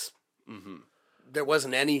his. There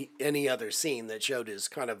wasn't any other scene that showed his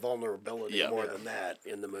kind of vulnerability more than that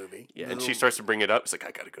in the movie. Yeah, and she starts to bring it up. It's like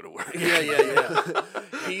I gotta go to work. Yeah.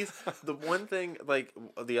 He's the one thing, like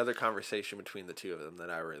the other conversation between the two of them that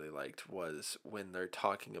I really liked was when they're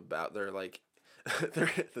talking about, they're like,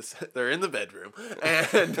 they're in the bedroom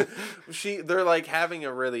and they're like having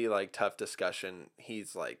a really like tough discussion.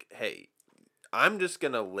 He's like, hey, I'm just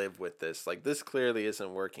gonna live with this. Like this clearly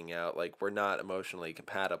isn't working out. Like we're not emotionally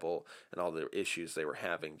compatible and all the issues they were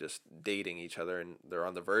having just dating each other and they're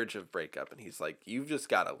on the verge of breakup. And he's like, you've just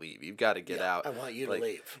gotta leave. You've got to get out. I want you to Like,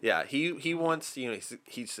 leave. Yeah, he wants, you know,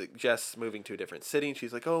 he suggests moving to a different city and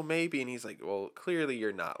she's like, oh, maybe. And he's like, well, clearly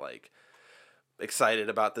you're not like excited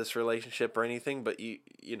about this relationship or anything, but you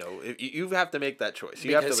have to make that choice.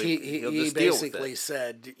 You Because have to he just deal with basically it.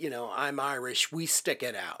 said, I'm Irish. We stick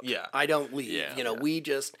it out. Yeah. I don't leave. Yeah.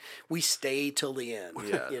 We stay till the end.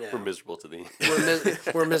 Yeah. We're miserable to the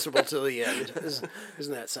We're miserable till the end.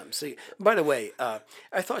 Isn't that something? See, by the way,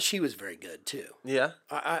 I thought she was very good too. Yeah.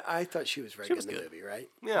 I thought she was very good was in the good. movie, right?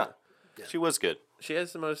 Yeah. She was good. She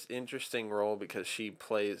has the most interesting role because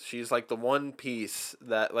she's like the one piece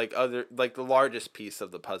that the largest piece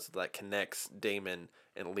of the puzzle that connects Damon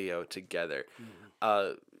and Leo together.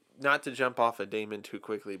 Not to jump off of Damon too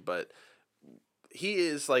quickly, but he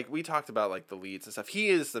is, like, we talked about like the leads and stuff. He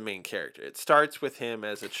is the main character. It starts with him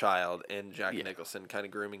as a child and Jack Nicholson kind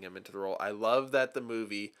of grooming him into the role. I love that the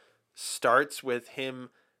movie starts with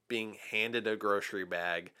him being handed a grocery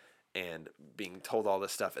bag and being told all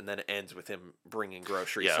this stuff, and then it ends with him bringing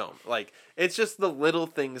groceries home. Like, it's just the little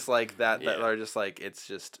things like that that are just like, it's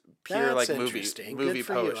just pure That's like interesting. movie Good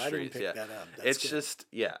for you. I poetry. didn't pick that up. That's It's good. just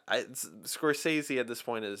Scorsese at this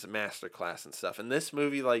point is a masterclass and stuff, and this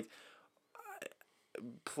movie like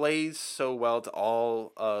plays so well to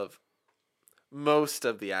all of most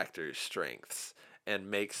of the actors' strengths and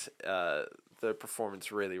makes the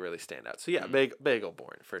performance really, really stand out. So yeah, Bagel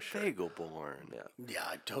Born for sure. Bagel Born. Yeah. Yeah,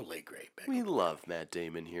 I totally agree. We love Matt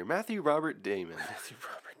Damon here. Matthew Robert Damon. Matthew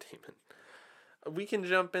Robert Damon. We can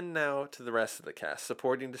jump in now to the rest of the cast.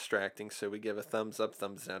 Supporting, distracting. So we give a thumbs up,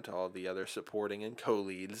 thumbs down to all the other supporting and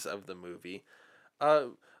co-leads of the movie.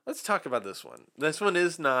 Let's talk about this one. This one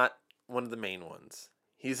is not one of the main ones.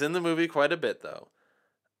 He's in the movie quite a bit though.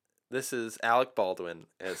 This is Alec Baldwin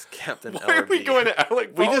as Captain Why are we Ellerby. going to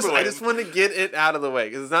Alec Baldwin? I just want to get it out of the way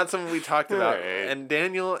because it's not something we talked about. Right. And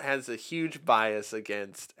Daniel has a huge bias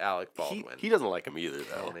against Alec Baldwin. He doesn't like him either,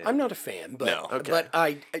 though. I'm not a fan, but No. Okay. but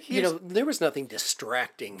there was nothing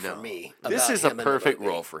distracting for me. This about is a him in the perfect movie.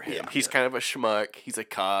 role for him. Yeah. He's kind of a schmuck. He's a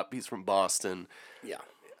cop. He's from Boston. Yeah.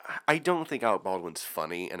 I don't think Alec Baldwin's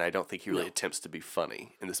funny, and I don't think he really attempts to be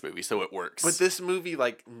funny in this movie, so it works. But this movie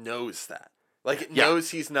like knows that. Like, it Yeah.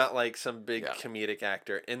 knows he's not, like, some big comedic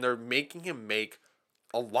actor. And they're making him make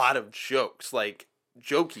a lot of jokes, like,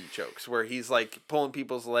 jokey jokes, where he's, like, pulling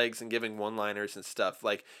people's legs and giving one-liners and stuff,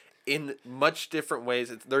 like, in much different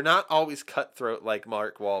ways. They're not always cutthroat like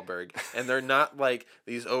Mark Wahlberg. And they're not, like,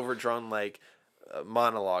 these overdrawn, like,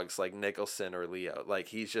 monologues like Nicholson or Leo. Like,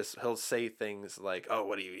 he'll say things like, oh,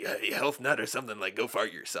 what are you health nut or something, like, go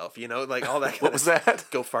fart yourself, you know, like all that kind What was that?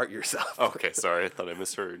 Go fart yourself. Okay, sorry. I thought I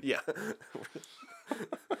misheard. Yeah.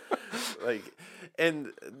 Like,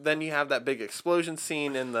 and then you have that big explosion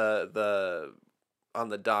scene in the on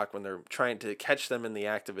the dock when they're trying to catch them in the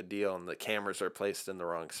act of a deal and the cameras are placed in the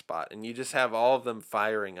wrong spot. And you just have all of them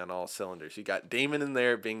firing on all cylinders. You got Damon in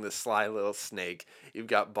there being the sly little snake. You've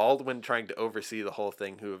got Baldwin trying to oversee the whole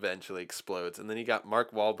thing who eventually explodes. And then you got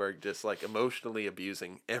Mark Wahlberg just like emotionally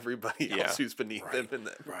abusing everybody else who's beneath him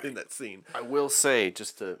in that scene. I will say,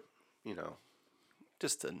 just to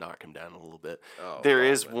knock him down a little bit, there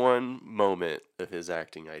is one moment of his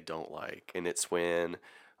acting I don't like, and it's when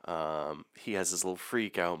he has this little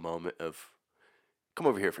freak out moment of, come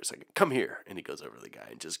over here for a second, come here, and he goes over to the guy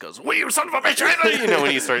and just goes, "Well, you son of a bitch!" When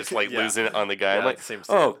he starts like losing it on the guy. I'm like, same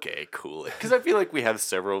scene. okay, cool it, because I feel like we have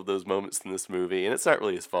several of those moments in this movie, and it's not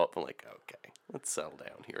really his fault. But like, okay, let's settle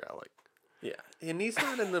down here, Alec. Yeah, and he's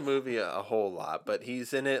not in the movie a whole lot, but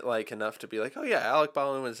he's in it like enough to be like, oh yeah, Alec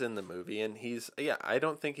Baldwin was in the movie, and I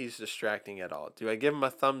don't think he's distracting at all. Do I give him a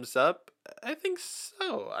thumbs up? I think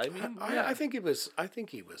so. I mean, I think he was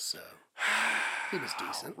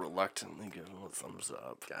decent. Reluctantly give him a thumbs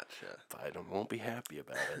up. Gotcha. But I won't be happy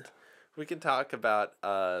about it. We can talk about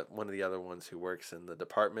one of the other ones who works in the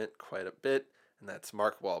department quite a bit, and that's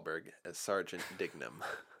Mark Wahlberg as Sergeant Dignam.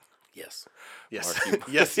 Yes. Yes. Marky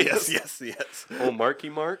yes. Oh, Marky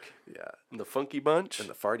Mark? Yeah. And the Funky Bunch? And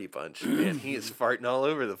the Farty Bunch. Man, he is farting all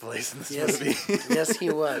over the place in this movie. Yes, he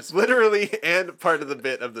was. Literally and part of the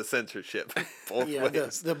bit of the censorship. Both Yeah,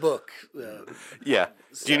 ways. the book. Yeah.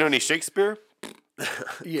 Do you know any Shakespeare?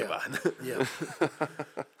 Yeah. Come on. Yeah.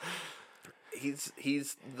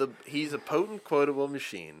 He's a potent quotable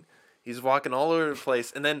machine. He's walking all over the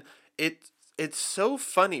place, and then it's so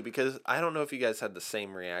funny because I don't know if you guys had the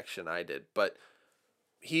same reaction I did, but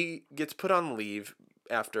he gets put on leave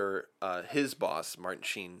after his boss Martin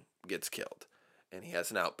Sheen gets killed, and he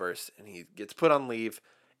has an outburst, and he gets put on leave,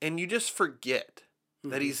 and you just forget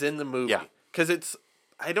that he's in the movie because it's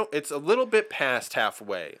a little bit past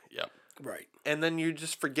halfway. Yep. Right. And then you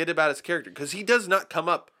just forget about his character because he does not come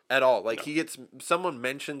up at all. Like someone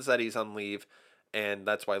mentions that he's on leave, and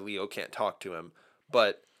that's why Leo can't talk to him.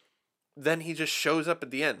 But then he just shows up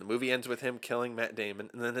at the end. The movie ends with him killing Matt Damon,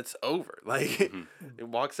 and then it's over. Like, it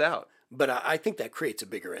walks out. But I think that creates a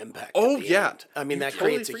bigger impact. Oh, at the yeah. end. I mean, You that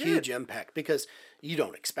totally creates a forget. huge impact because you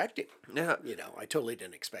don't expect it. Yeah. You know, I totally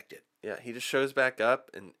didn't expect it. Yeah, he just shows back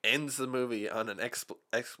up and ends the movie on an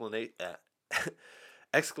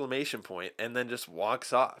exclamation point, and then just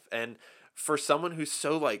walks off. And for someone who's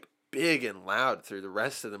so like big and loud through the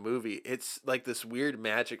rest of the movie, it's like this weird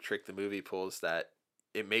magic trick the movie pulls that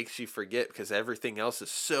it makes you forget because everything else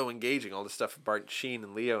is so engaging. All the stuff with Bart Sheen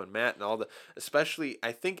and Leo and Matt and all the, especially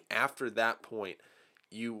I think after that point,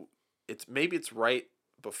 it's right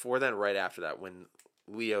before then, right after that, when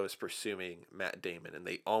Leo is pursuing Matt Damon and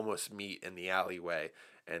they almost meet in the alleyway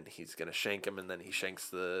and he's gonna shank him and then he shanks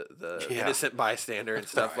the innocent bystander and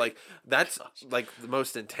stuff. Like that's like the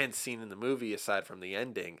most intense scene in the movie aside from the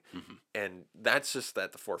ending, and that's just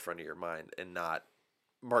at the forefront of your mind and not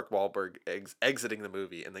Mark Wahlberg exiting the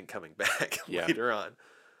movie and then coming back later on.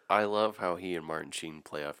 I love how he and Martin Sheen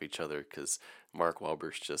play off each other because Mark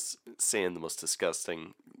Wahlberg's just saying the most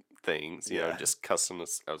disgusting things, you know, just cussing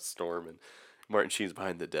us out Storm, and Martin Sheen's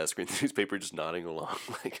behind the desk reading the newspaper, just nodding along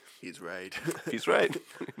like He's right. he's right.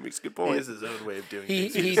 He makes a good point. He has his own way of doing He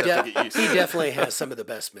things. You just have to get used to it. definitely has some of the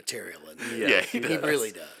best material in there. Yeah, he does.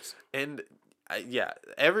 really does. And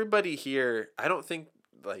everybody here, I don't think,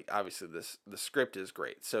 like, obviously the script is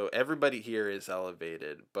great, so everybody here is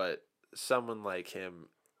elevated, but someone like him,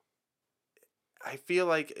 I feel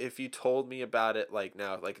like if you told me about it like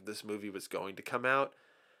now, like if this movie was going to come out,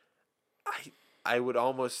 I would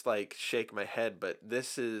almost like shake my head, but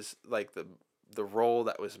this is like the role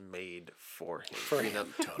that was made for him. For you him,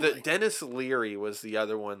 know? totally. The Dennis Leary was the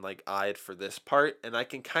other one like eyed for this part, and I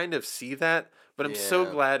can kind of see that, but I'm so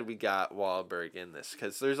Yeah. glad we got Wahlberg in this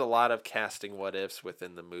because there's a lot of casting what ifs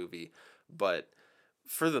within the movie, but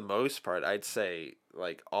for the most part, I'd say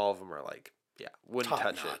like all of them are like, wouldn't Top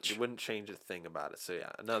touch notch. it. You wouldn't change a thing about it. So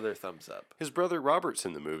yeah, another thumbs up. His brother Robert's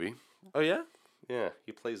in the movie. Oh yeah? Yeah,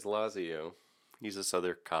 he plays Lazio. He's this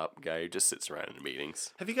other cop guy who just sits around in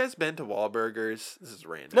meetings. Have you guys been to Wahlburgers? This is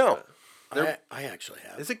random. No. but- I actually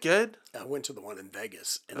have. Is it good? I went to the one in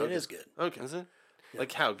Vegas, and it is good. Okay. Is it?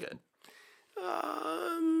 Like how good?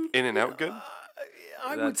 In and Out good?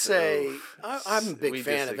 I would That's- say oof. I'm a big We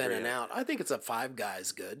fan of disagree. In and Out. I think it's a Five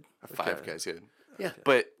Guys good. Five Guys good. Yeah,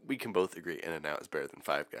 But we can both agree In and Out is better than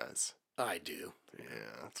Five Guys. I do. Yeah,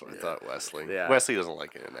 that's what I thought, Wesley. Yeah. Wesley doesn't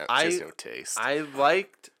like In and Out. He has no taste. I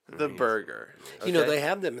liked the burger. You know okay? they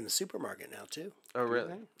have them in the supermarket now too. Oh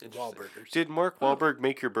really? Wahlburgers. Did Mark Wahlberg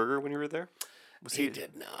make your burger when you were there? Was He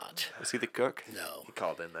did not. Was he the cook? No, He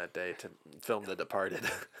called in that day to film The Departed.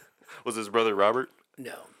 Was his brother Robert?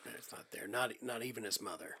 no, it's not there. Not even his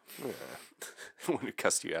mother. When he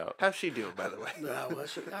cussed you out. How's she doing, by the way? No,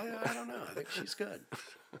 I don't know. I think she's good.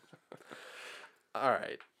 All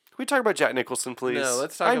right. Can we talk about Jack Nicholson, please? No,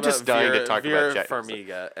 let's talk I'm about just dying Vera, to talk Vera about Jack Nicholson.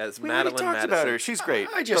 Farmiga as We already Madeline talked Madison. about her. She's great.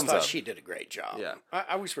 I just Thumbs thought up. she did a great job. Yeah.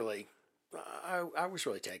 I was really, I was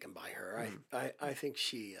really taken by her. I think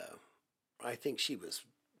she was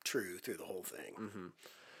true through the whole thing.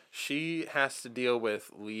 She has to deal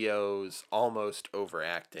with Leo's almost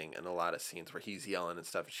overacting in a lot of scenes where he's yelling and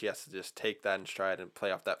stuff. She has to just take that in stride and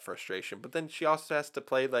play off that frustration. But then she also has to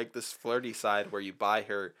play like this flirty side where you buy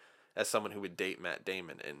her as someone who would date Matt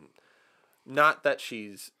Damon. And not that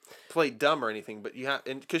she's played dumb or anything, but you have,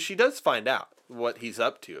 and because she does find out what he's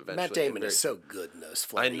up to eventually. Matt Damon is so good in those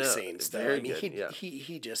flirty know, scenes. Though. very I mean, good,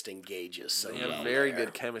 he just engages so They have well. very there.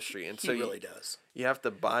 good chemistry. And He so really does. you have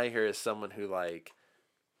to buy her as someone who like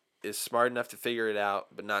is smart enough to figure it out,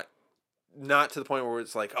 but not to the point where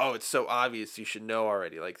it's like, oh, it's so obvious you should know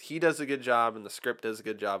already. Like he does a good job and the script does a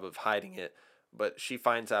good job of hiding it, but she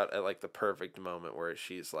finds out at like the perfect moment where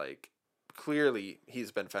she's like, clearly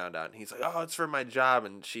he's been found out and he's like, oh, it's for my job,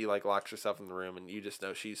 and she like locks herself in the room and you just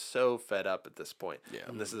know she's so fed up at this point. Yeah.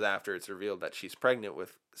 And this is after it's revealed that she's pregnant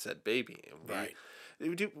with said baby. And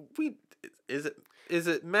is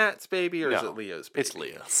it Matt's baby or is No, it Leo's baby? It's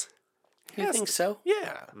Leo's. You think so?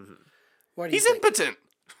 Yeah. What do you He's think? impotent.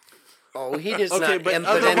 Oh, he does Okay, not. but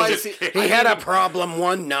Impotent. otherwise He had a problem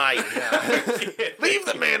one night. Leave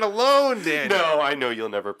the man alone, Daniel. No, I know you'll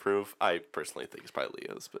never prove. I personally think it's probably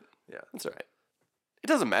Leo's, but Yeah. that's all right. It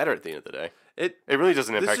doesn't matter at the end of the day. It really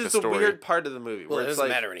doesn't this impact is the the story. weird part of the movie Well, where it it's doesn't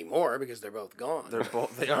like matter anymore because they're both gone.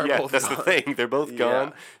 they are Yeah, both that's gone. the thing. They're both gone.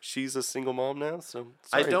 Yeah. She's a single mom now, so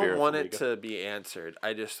I sorry, don't Vera want it Farmiga. to be answered.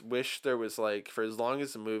 I just wish there was like, for as long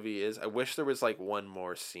as the movie is, I wish there was like one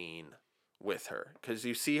more scene with her, because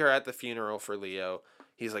you see her at the funeral for Leo.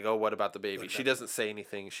 He's like, "Oh, what about the baby?" She doesn't say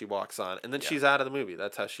anything. She walks on, and then she's out of the movie.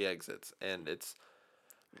 That's how she exits, and it's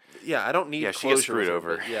Yeah, I don't need Yeah, she closure gets screwed with her,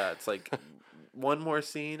 over. but yeah, it's like one more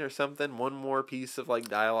scene or something, one more piece of like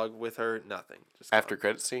dialogue with her, nothing. Just After gone.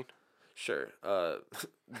 credit scene. Sure.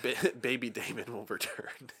 Baby Damon will return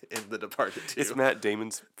in The Departed 2. Is Matt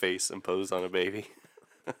Damon's face imposed on a baby?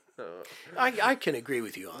 I can agree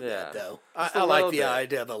with you on Yeah. that, though. Just I a like little the bit.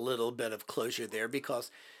 idea of a little bit of closure there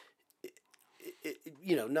because,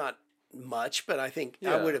 not much, but I think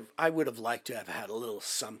Yeah. I would have liked to have had a little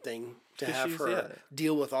something to 'Cause have she's- her yeah.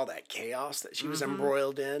 deal with all that chaos that she was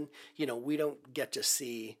embroiled in. We don't get to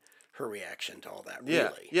see her reaction to all that, Yeah,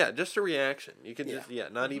 really. yeah, just a reaction. You can Yeah.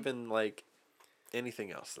 just not even like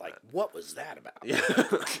anything else. Than Like, that. what was that about? Yeah.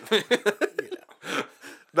 You know.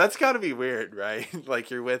 That's got to be weird, right? Like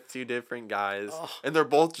you're with two different guys, Oh. and they're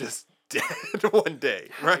both just dead one day,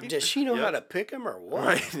 right? Does she know Yep. how to pick him or what?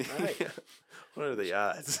 Right. Right. Yeah. What are the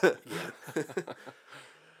odds?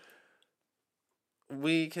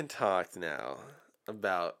 We can talk now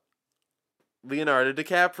about Leonardo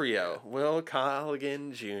DiCaprio, Will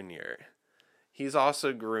Colligan Jr. He's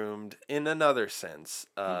also groomed in another sense,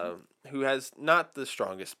 who has not the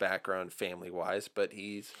strongest background family-wise, but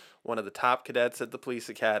he's one of the top cadets at the police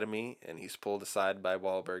academy, and he's pulled aside by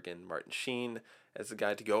Wahlberg and Martin Sheen as the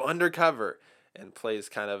guy to go undercover and plays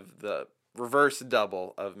kind of the reverse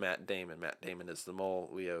double of Matt Damon. Matt Damon is the mole,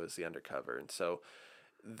 Leo is the undercover, and so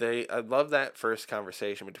I love that first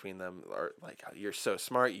conversation between them. Or like, you're so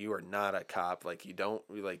smart, you are not a cop. Like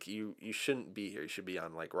you shouldn't be here. You should be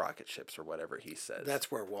on like rocket ships or whatever he says.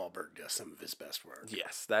 That's where Wahlberg does some of his best work.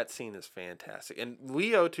 Yes, that scene is fantastic. And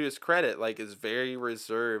Leo, to his credit, like is very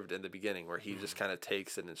reserved in the beginning, where he just kind of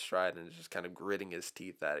takes it in stride and is just kind of gritting his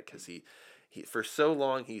teeth at it because he for so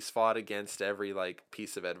long he's fought against every like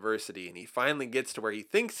piece of adversity, and he finally gets to where he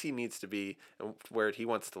thinks he needs to be and where he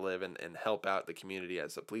wants to live and help out the community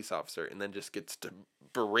as a police officer, and then just gets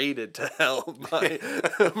berated to hell by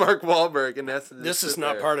Mark Wahlberg. And This is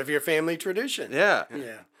not part of your family tradition. Yeah.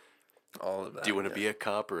 Yeah. All of that. Do you want to be a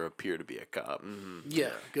cop or appear to be a cop?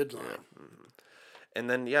 Yeah. Good line. And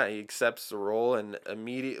then he accepts the role, and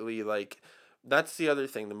immediately like that's the other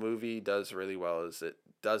thing the movie does really well is it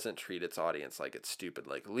doesn't treat its audience like it's stupid.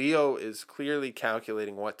 Like Leo is clearly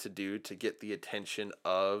calculating what to do to get the attention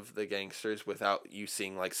of the gangsters without you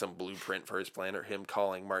seeing like some blueprint for his plan or him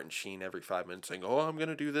calling Martin Sheen every 5 minutes saying, "Oh, I'm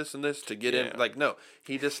gonna do this and this to get in." Like no,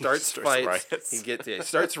 he just starts fights. Riots. He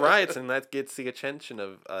starts riots, and that gets the attention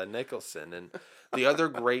of Nicholson. And the other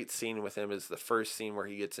great scene with him is the first scene where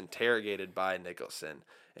he gets interrogated by Nicholson.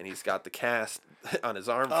 And he's got the cast on his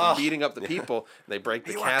arm from beating up the people. And they break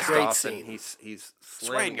the cast great off, scene. and he's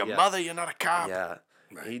Swing your yeah. mother, you're not a cop. Yeah,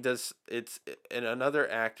 Right. he does. And another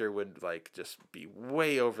actor would like just be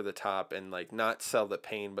way over the top and like not sell the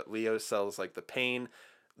pain, but Leo sells like the pain,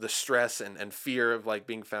 the stress, and fear of like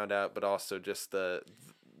being found out, but also just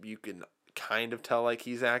you can kind of tell like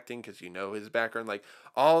he's acting because you know his background. Like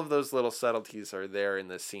all of those little subtleties are there in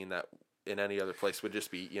this scene that in any other place would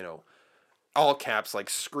just be all caps like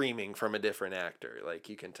screaming from a different actor. Like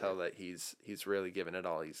you can tell that he's really given it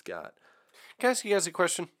all he's got. Can I ask you guys a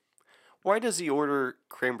question? Why does he order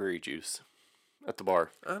cranberry juice at the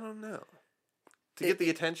bar? I don't know. To get the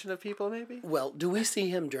attention of people, maybe? Well, do we see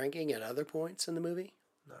him drinking at other points in the movie?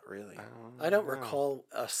 Not really. I don't recall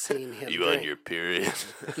us seeing him You drink. on your period?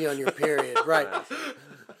 You on your period, right.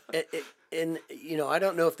 And I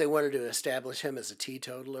don't know if they wanted to establish him as a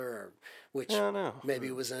teetotaler, or which I don't know.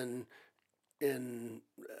 maybe was in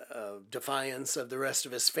defiance of the rest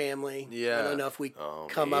of his family. Yeah. I don't know if we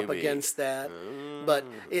come up maybe. against that, but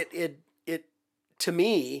it to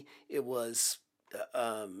me it was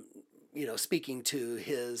speaking to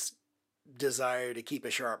his desire to keep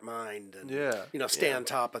a sharp mind and stay on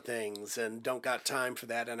top of things, and don't got time for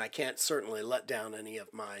that, and I can't certainly let down any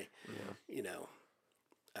of my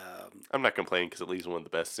I'm not complaining because it leaves one of the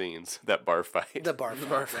best scenes. That bar fight. the bar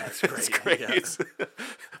fight. That's great. It's great.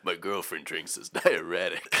 My girlfriend drinks this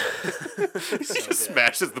diuretic. He just good.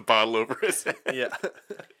 smashes the bottle over his head. Yeah.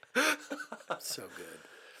 So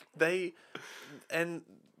good.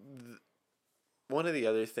 One of the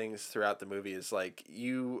other things throughout the movie is like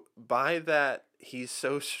you buy that he's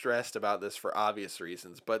so stressed about this for obvious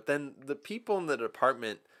reasons, but then the people in the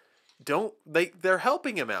department they're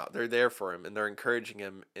helping him out. They're there for him and they're encouraging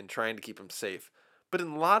him and trying to keep him safe. But in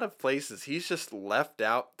a lot of places, he's just left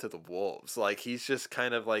out to the wolves. Like he's just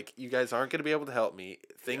kind of like, you guys aren't going to be able to help me.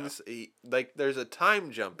 There's a time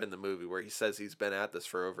jump in the movie where he says he's been at this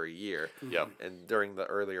for over a year. Yep. And during the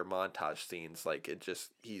earlier montage scenes, like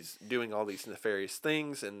he's doing all these nefarious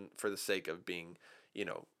things, and for the sake of being,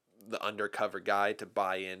 the undercover guy to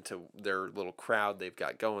buy into their little crowd they've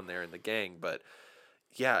got going there in the gang. But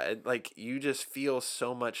like you just feel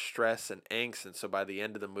so much stress and angst, and so by the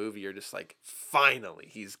end of the movie, you're just like, finally,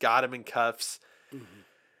 he's got him in cuffs,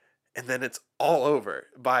 and then it's all over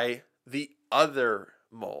by the other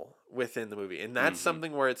mole within the movie, and that's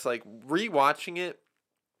something where it's like rewatching it.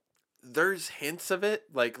 There's hints of it,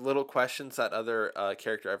 like little questions that other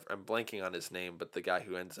character, I'm blanking on his name, but the guy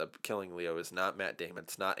who ends up killing Leo is not Matt Damon.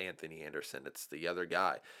 It's not Anthony Anderson. It's the other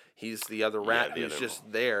guy. He's the other rat who's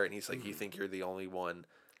just there, and he's like, you think you're the only one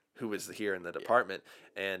who is here in the department.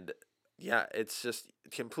 And yeah, it's just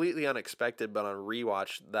completely unexpected, but on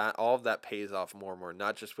rewatch, that all of that pays off more and more,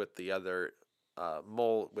 not just with the other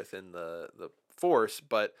mole within the force,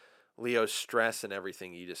 but Leo's stress and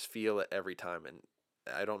everything. You just feel it every time, and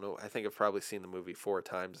I don't know. I think I've probably seen the movie 4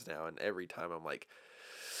 times now, and every time I'm like,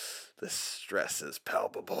 this stress is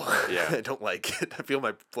palpable. Yeah. I don't like it. I feel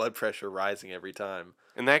my blood pressure rising every time.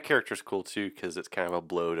 And that character's cool, too, because it's kind of a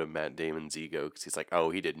blow to Matt Damon's ego, because he's like, oh,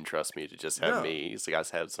 he didn't trust me to just have me. He's like,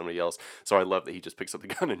 I had somebody else. So I love that he just picks up the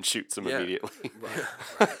gun and shoots him immediately.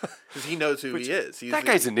 Because he knows who he is. That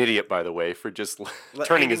guy's an idiot, by the way, for just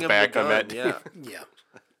turning his back on Matt Damon. Yeah.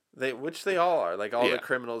 Which they all are. Like all the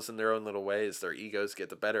criminals in their own little ways, their egos get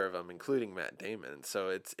the better of them, including Matt Damon. So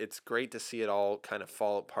it's great to see it all kind of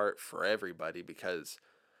fall apart for everybody because,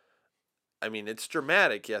 I mean, it's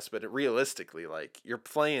dramatic, yes, but realistically, like you're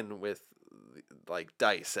playing with like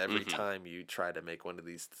dice every time you try to make one of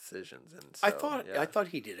these decisions. And so, I thought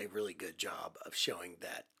he did a really good job of showing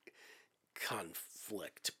that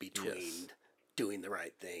conflict between doing the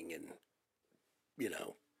right thing and,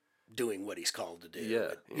 doing what he's called to do.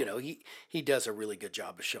 Yeah. He does a really good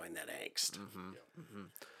job of showing that angst.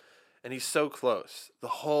 And he's so close the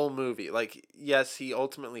whole movie. Like, yes, he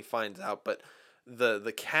ultimately finds out, but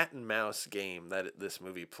the cat and mouse game that this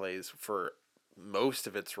movie plays for most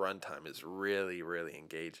of its runtime is really, really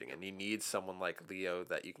engaging. And you need someone like Leo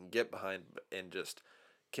that you can get behind and just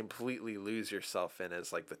completely lose yourself in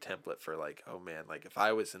as like the template for like, oh man, like if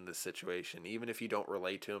I was in this situation, even if you don't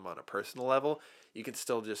relate to him on a personal level, you can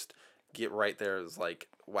still just get right there as like,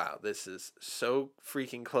 wow, this is so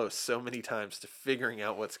freaking close so many times to figuring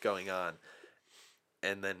out what's going on.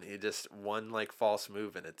 And then he just one like false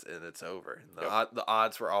move and it's over. And the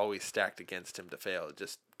odds were always stacked against him to fail. It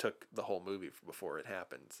just took the whole movie before it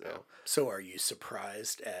happened. So are you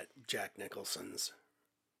surprised at Jack Nicholson's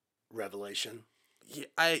revelation?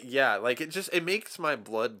 Like it makes my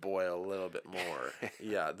blood boil a little bit more,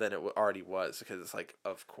 than it already was because it's like,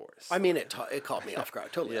 of course. I mean, it caught me off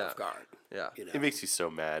guard, totally off guard. Yeah, It makes you so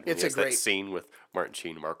mad. When It's he has a great that scene with Martin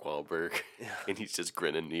Sheen and Mark Wahlberg, and he's just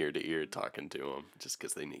grinning ear to ear talking to him just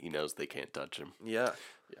because he knows they can't touch him. Yeah.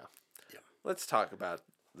 Let's talk about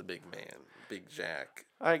the big man, Big Jack.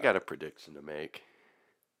 I got a prediction to make.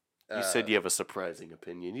 You said you have a surprising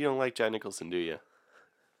opinion. You don't like Jack Nicholson, do you?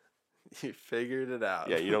 You figured it out.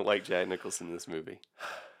 Yeah, you don't like Jack Nicholson in this movie.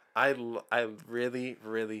 I really,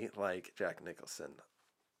 really like Jack Nicholson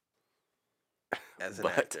as an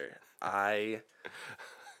actor. I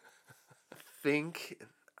think,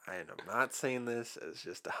 and I'm not saying this as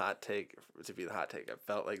just a hot take, to be the hot take. I've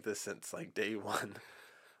felt like this since like day one.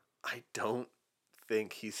 I don't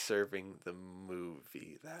think he's serving the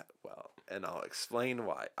movie that well, and I'll explain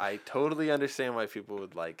why. I totally understand why people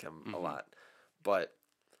would like him a lot, but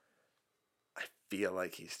I feel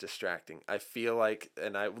like he's distracting. I feel like,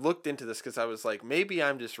 and I looked into this because I was like, maybe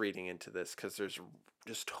I'm just reading into this because there's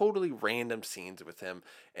just totally random scenes with him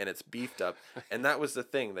and it's beefed up. And that was the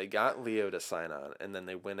thing. They got Leo to sign on and then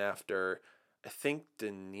they went after, I think, De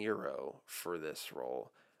Niro for this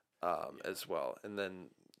role as well. And then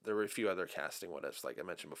there were a few other casting what ifs, like I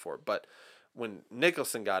mentioned before. But when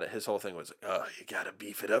Nicholson got it, his whole thing was like, oh, you got to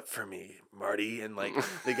beef it up for me, Marty. And like,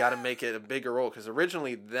 they got to make it a bigger role. Because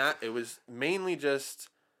originally it was mainly just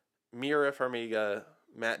Mira Farmiga,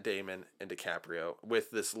 Matt Damon, and DiCaprio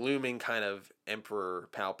with this looming kind of Emperor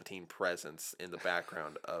Palpatine presence in the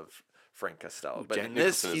background of Frank Costello. But in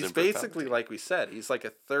this, he's basically, like we said, he's like a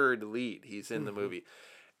third lead. He's in the movie.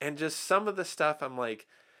 And just some of the stuff, I'm like,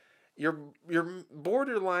 You're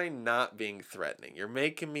borderline not being threatening. You're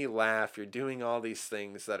making me laugh. You're doing all these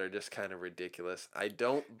things that are just kind of ridiculous. I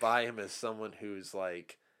don't buy him as someone who's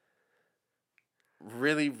like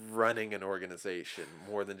really running an organization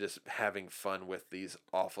more than just having fun with these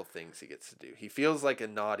awful things he gets to do. He feels like a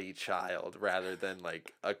naughty child rather than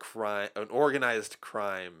like an organized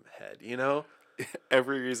crime head, you know?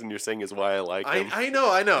 Every reason you're saying is why I like him. I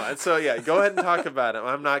know. And so, yeah, go ahead and talk about him.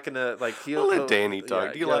 I'm not going to, like, I'll let Danny talk.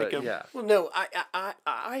 Yeah, do you like him? Yeah. Well, no,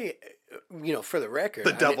 I for the record.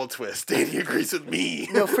 The double twist. Danny agrees with me.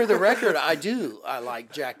 No, for the record, I do. I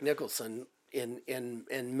like Jack Nicholson in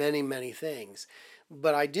many, many things.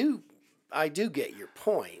 But I do get your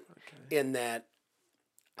point in that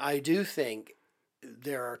I do think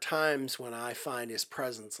there are times when I find his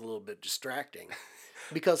presence a little bit distracting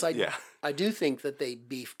because I do think that they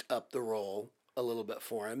beefed up the role a little bit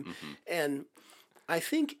for him. Mm-hmm. And I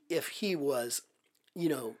think if he was,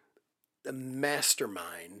 a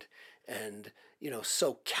mastermind and,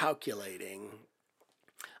 so calculating,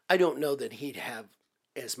 I don't know that he'd have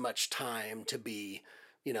as much time to be,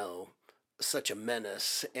 such a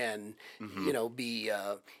menace and, be,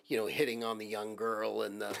 hitting on the young girl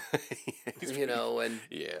and the, and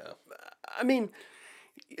Yeah. I mean,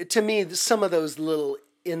 to me, some of those little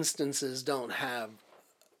instances don't have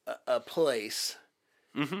a place.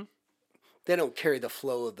 Mm-hmm. They don't carry the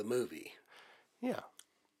flow of the movie Yeah.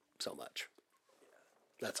 so much.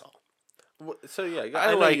 That's all. So yeah,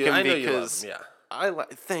 I like him I know because you love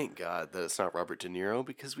him, thank God that it's not Robert De Niro,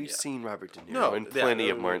 because we've seen Robert De Niro No, in plenty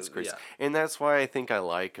of Martin yeah. Scorsese. And that's why I think I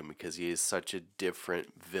like him, because he is such a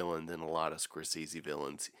different villain than a lot of Scorsese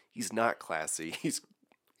villains. He's not classy. He's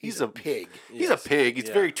a pig. He's a pig. He's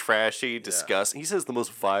Yeah. very trashy, disgusting. He says the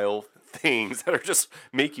most vile things that are just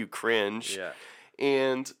make you cringe. Yeah.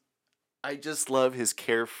 And I just love his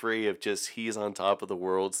carefree of just, he's on top of the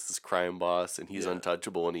world, this crime boss, and he's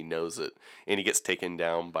untouchable, and he knows it. And he gets taken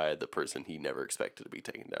down by the person he never expected to be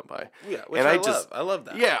taken down by. Yeah, which and I love. I love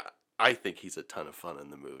that. Yeah, I think he's a ton of fun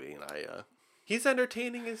in the movie, and He's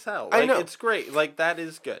entertaining as hell. I know. It's great. Like, that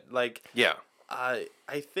is good. Like, yeah. I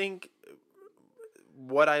think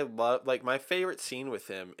what I love, like, my favorite scene with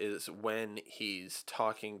him is when he's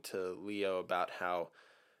talking to Leo about how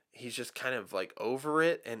he's just kind of like over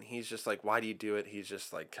it, and he's just like, why do you do it? He's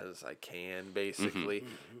just like, because I can, basically.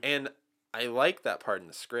 Mm-hmm. And I like that part in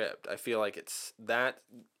the script. I feel like that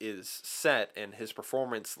is set, and his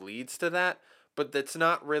performance leads to that, but that's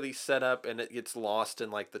not really set up, and it gets lost in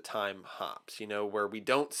like the time hops, where we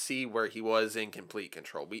don't see where he was in complete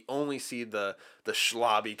control. We only see the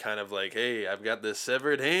schlobby kind of like, hey, I've got this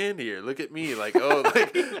severed hand here. Look at me. Like, oh,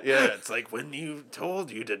 like, yeah, it's like when you told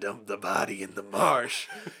you to dump the body in the marsh,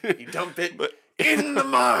 you dump it in the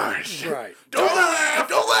marsh. Right. Don't laugh.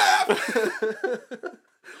 Don't laugh.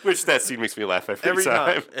 Which that scene makes me laugh every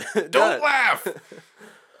time. It Don't does. laugh!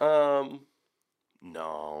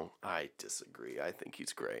 No, I disagree. I think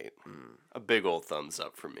he's great. A big old thumbs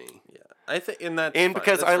up for me. Yeah, I think, and that's And fine.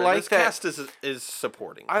 because That's I fine. like this that- cast is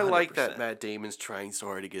supporting. I like that 100%. Matt Damon's trying so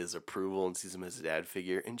hard to get his approval and sees him as a dad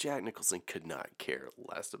figure, and Jack Nicholson could not care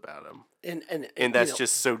less about him. And And that's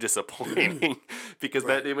just so disappointing because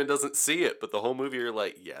Matt Damon doesn't see it, but the whole movie you're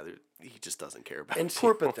like, yeah, he just doesn't care about and it.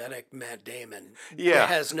 poor pathetic Matt Damon. Yeah.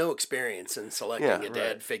 Has no experience in selecting Yeah, a dad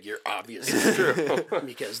right. figure, obviously.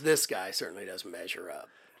 Because this guy certainly doesn't measure up.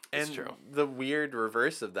 And true. the weird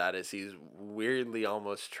reverse of that is he's weirdly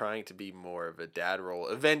almost trying to be more of a dad role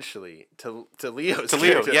eventually to Leo's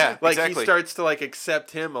Leo, character. yeah, like exactly. he starts to like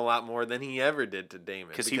accept him a lot more than he ever did to Damon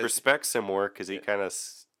Because he respects him more, because he kind of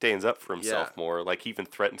stands up for himself Yeah. more. Like, he even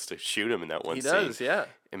threatens to shoot him in that one he scene. does, yeah.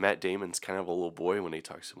 And Matt Damon's kind of a little boy when he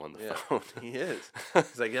talks to him on the Yeah, phone. he is.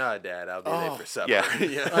 He's like, yeah, Dad, I'll be there for supper.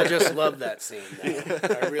 yeah. I just love that scene.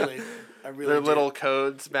 I really Their do. little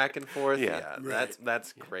codes back and forth. Yeah. Yeah, Right.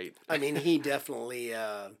 that's great. I mean, he definitely,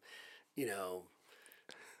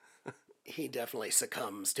 he definitely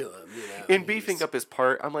succumbs to him. In beefing up his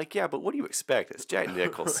part, I'm like, yeah, but what do you expect? It's Jack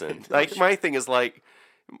Nicholson. Like, my thing is like,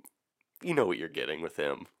 you know what you're getting with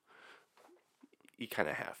him. You kind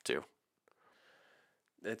of have to.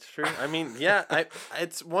 It's true. I mean, yeah,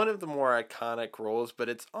 it's one of the more iconic roles, but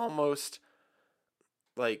it's almost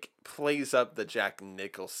like plays up the Jack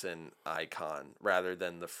Nicholson icon rather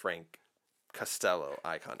than the Frank Costello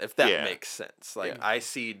icon, if that makes sense. Like, I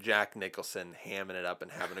see Jack Nicholson hamming it up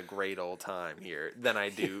and having a great old time here than I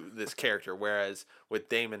do this character. Whereas with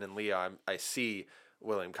Damon and Leo, I see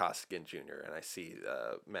William Costigan Jr. and I see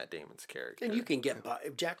Matt Damon's character. And you can get by.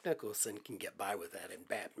 Jack Nicholson can get by with that in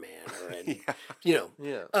Batman or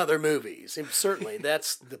in other movies. And certainly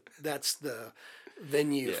that's the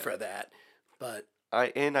venue for that. But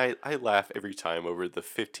I laugh every time over the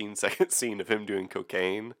 15-second scene of him doing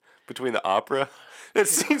cocaine between the opera. That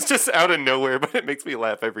scene's just out of nowhere, but it makes me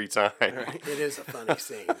laugh every time. it is a funny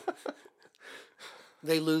scene.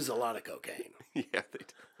 They lose a lot of cocaine. Yeah, they do.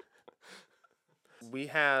 We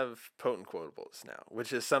have potent quotables now,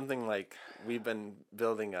 which is something like we've been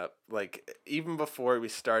building up. Like, even before we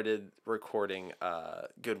started recording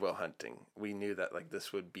Good Will Hunting, we knew that like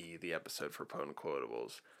this would be the episode for potent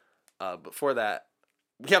quotables. Before that,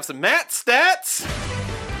 we have some Matt stats.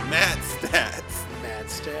 Matt stats. Mad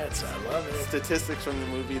stats, I love it. Statistics from the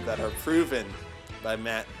movie that are proven by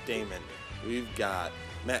Matt Damon. We've got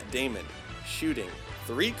Matt Damon shooting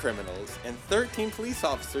 3 criminals and 13 police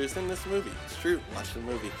officers in this movie. It's true. Watch the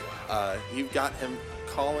movie. You've got him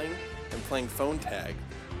calling and playing phone tag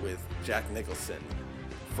with Jack Nicholson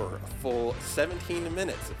for a full 17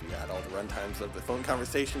 minutes if you add all the runtimes of the phone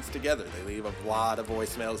conversations together. They leave a lot of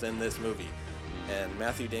voicemails in this movie. And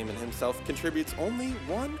Matthew Damon himself contributes only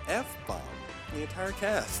 1 F-bomb in the entire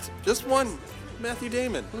cast. Just one. Matthew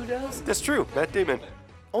Damon. Who does? That's true. Matt Damon.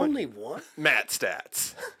 Only one? Matt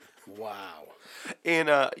Stats. Wow. And,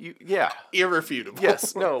 yeah. Irrefutable.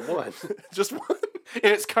 Yes. No, one. Just one. And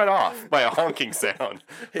it's cut off by a honking sound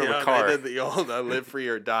from a car. They did the old live free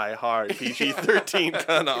or die hard PG-13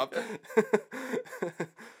 cut off.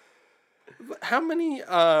 How many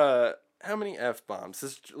F-bombs?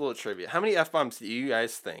 This is a little trivia. How many F-bombs do you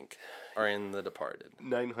guys think are in The Departed?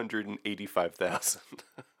 985,000.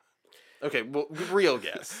 Okay, well, real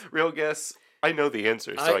guess. Real guess. I know the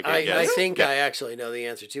answer, so I can guess. I think I actually know the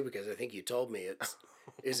answer too because I think you told me it's.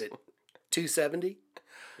 Is it 270?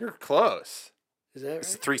 You're close. Is that right?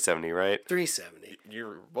 It's 370, right? 370.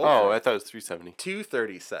 You're both Oh, right. I thought it was 370.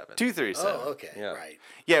 237. 237. Oh, okay. Yeah. Right.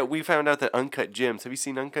 Yeah, we found out that Uncut Gems. Have you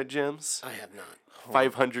seen Uncut Gems? I have not.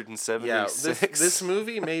 576. Yeah, this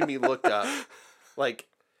movie made me look up like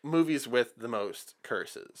movies with the most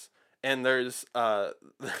curses. And there's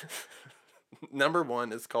number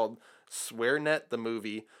 1 is called SwearNet the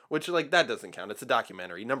movie, which like that doesn't count. It's a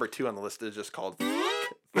documentary. Number 2 on the list is just called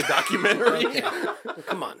the documentary. Okay. Well,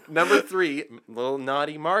 come on. Number 3, Little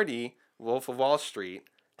Naughty Marty, Wolf of Wall Street,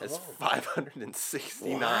 has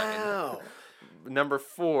 569. Wow. Number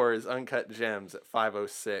 4 is Uncut Gems at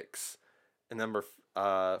 506. And number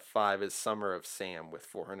 5 is Summer of Sam with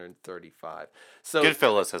 435. So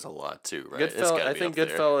Goodfellas has a lot too, right? I think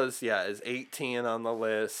Goodfellas, is 18 on the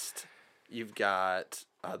list. You've got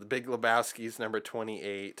The Big Lebowski's number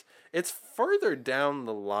 28. It's further down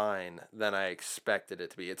the line than I expected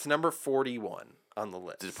it to be. It's number 41 on the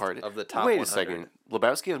list Departed. of the top Wait 100. a second.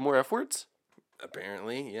 Lebowski has more F words?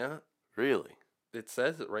 Apparently, yeah. Really? It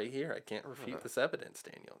says it right here. I can't refute this evidence,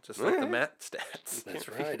 Daniel. Just like the Matt Stats. That's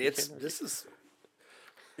right. This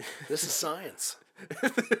is science.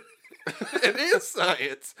 It is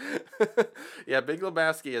science. Yeah, Big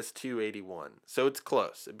Lebowski has 281. So it's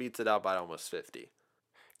close. It beats it out by almost 50.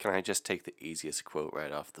 Can I just take the easiest quote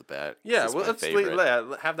right off the bat? Yeah, It's well, my let's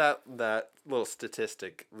favorite. have that little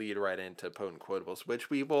statistic lead right into potent quotables, which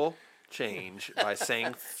we will change by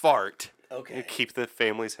saying fart. Okay. Keep the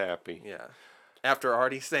families happy. Yeah. After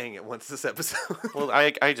already saying it once this episode. Well,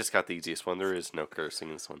 I just got the easiest one. There is no cursing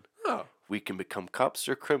in this one. Oh. We can become cops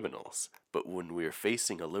or criminals, but when we're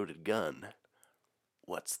facing a loaded gun,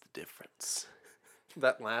 what's the difference?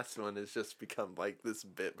 That last one has just become like this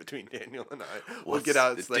bit between Daniel and I. We'll What's get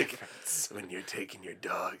out. the It's like difference? when you're taking your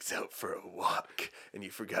dogs out for a walk and you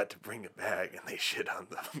forgot to bring a bag and they shit on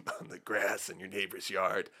the grass in your neighbor's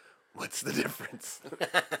yard. What's the difference?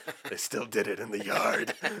 They still did it in the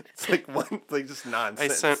yard. It's like just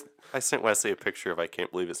nonsense. I sent Wesley a picture of I can't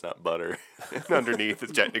believe it's not butter. And underneath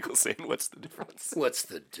is Jack Nicholson. What's the difference? What's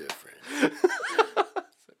the difference?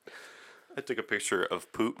 I took a picture of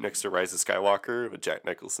poop next to Rise of Skywalker with Jack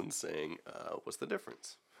Nicholson saying, what's the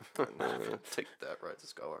difference? Take that, Rise of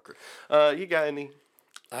Skywalker. You got any?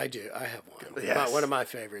 I do. I have one. Yes. One of my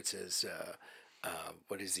favorites is,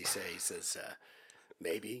 what does he say? He says,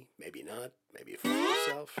 maybe, maybe not, maybe fool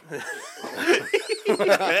yourself.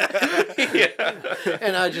 Yeah.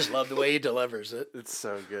 And I just love the way he delivers it. It's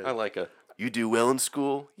so good. I like you do well in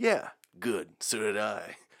school? Yeah, good. So did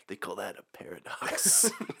I. They call that a paradox.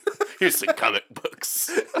 Here's some comic books.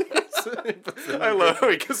 I love how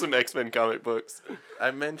he gives some X-Men comic books. I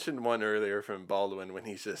mentioned one earlier from Baldwin when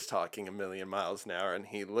he's just talking a million miles an hour and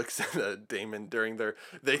he looks at Damon during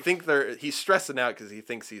he's stressing out because he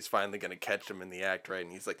thinks he's finally going to catch him in the act, right?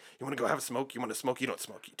 And he's like, you want to go have a smoke? You want to smoke? You don't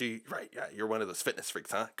smoke. Do you? Right, yeah, you're one of those fitness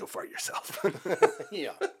freaks, huh? Go fart yourself.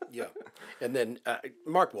 Yeah. And then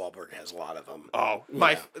Mark Wahlberg has a lot of them. Oh,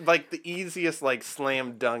 the easiest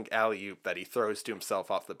slam dunk alley-oop that he throws to himself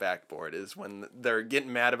off the backboard is when they're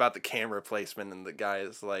getting mad about the camera placement and the guy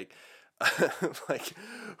is like,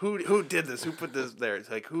 who did this? Who put this there? It's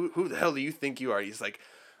like, who the hell do you think you are? He's like,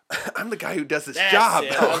 I'm the guy who does this job.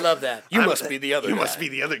 It. I love that. You must be the other guy. You must be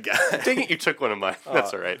the other guy. Dang it, you took one of mine.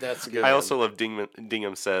 That's all right. That's good. I also love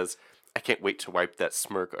Dingham says, I can't wait to wipe that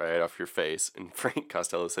smirk right off your face. And Frank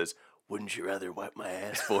Costello says, wouldn't you rather wipe my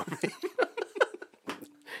ass for me?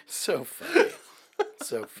 So funny.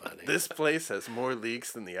 So funny. This place has more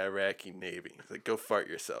leaks than the Iraqi Navy. He's like, go fart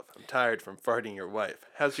yourself. I'm tired from farting your wife.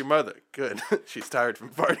 How's your mother? Good. She's tired from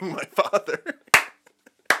farting my father.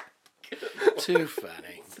 Too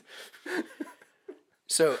funny.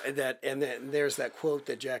 So and then there's that quote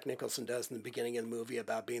that Jack Nicholson does in the beginning of the movie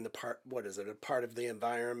about being a part of the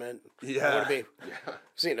environment. Yeah. Would it be? Yeah.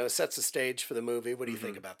 So, sets the stage for the movie. What do you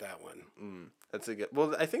think about that one? That's a good.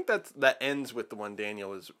 Well, I think that ends with the one Daniel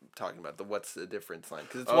was talking about. The what's the difference line,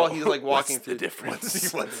 because it's while he's like walking through. The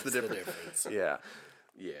difference? What's the difference? Yeah.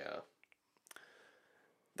 Yeah.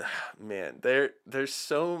 Man, there's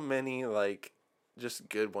so many like just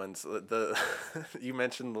good ones. The you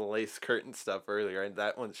mentioned the lace curtain stuff earlier, and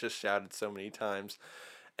that one's just shouted so many times,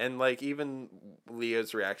 and like even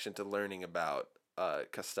Leo's reaction to learning about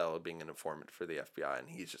Costello being an informant for the FBI, and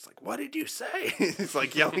he's just like, "What did you say?" He's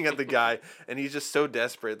like yelling at the guy, and he's just so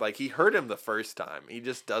desperate. Like he heard him the first time, he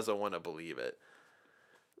just doesn't want to believe it.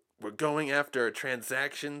 We're going after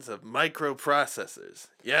transactions of microprocessors.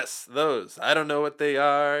 Yes, those. I don't know what they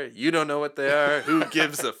are. You don't know what they are. Who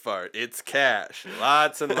gives a fart? It's cash.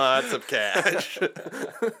 Lots and lots of cash.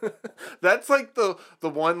 That's like the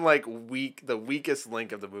one like the weakest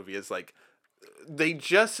link of the movie is like they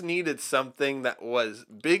just needed something that was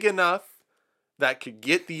big enough that could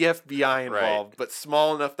get the FBI involved, but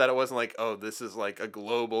small enough that it wasn't like, oh, this is like a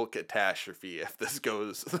global catastrophe if this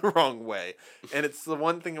goes the wrong way. And it's the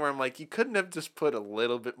one thing where I'm like, you couldn't have just put a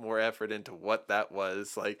little bit more effort into what that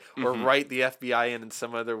was, like, or write the FBI in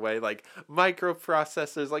some other way, like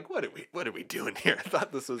microprocessors. Like, what are we doing here? I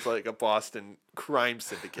thought this was like a Boston crime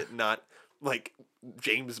syndicate, not like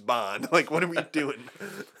James Bond. Like, what are we doing?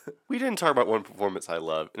 We didn't talk about one performance I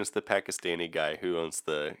love, and it's the Pakistani guy who owns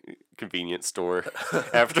the convenience store.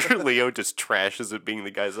 After Leo just trashes it being the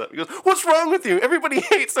guy's up, he goes, "What's wrong with you? Everybody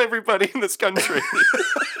hates everybody in this country."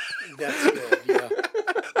 That's good, yeah.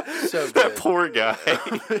 So good. That poor guy.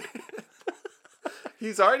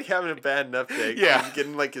 He's already having a bad enough day. Yeah. He's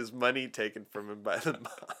getting like his money taken from him by the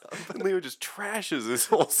mob. Leo just trashes his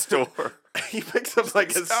whole store. He picks up like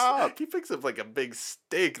Stop. he picks up like a big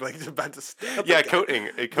steak, like he's about to stab. Yeah, the guy. coating.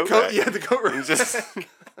 A coat Coat, rack. yeah, the coat rack. He's just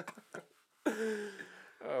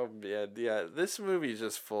Oh man, yeah. This movie's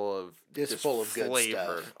just full of full of good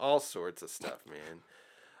flavor, stuff. all sorts of stuff, man.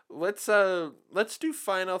 Let's do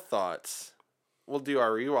final thoughts. We'll do our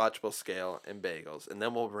rewatchable scale and bagels, and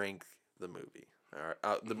then we'll rank the movie.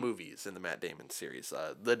 The movies in the Matt Damon series,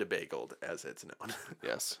 The Debagled, as it's known.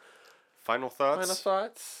 Yes. Final thoughts? Final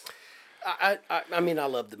thoughts? I mean, I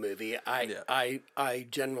love the movie. I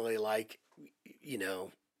generally like,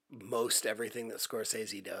 most everything that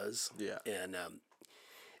Scorsese does. Yeah. And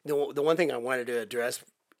the one thing I wanted to address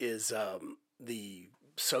is the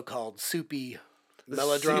so-called soupy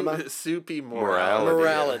melodrama. Soupy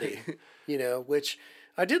Morality. Which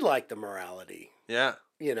I did like the morality. Yeah.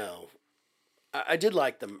 I did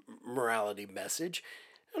like the morality message,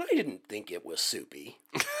 and I didn't think it was soupy.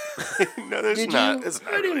 No, there's Did not. you? It's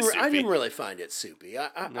not I really didn't. I soupy. didn't really find it soupy.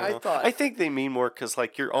 I No. thought I think they mean more because,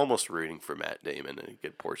 like, you're almost rooting for Matt Damon in a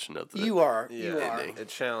good portion of the. you are. Yeah. You are. It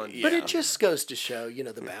challenged. But Yeah. it just goes to show,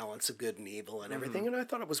 the balance of good and evil and everything. And I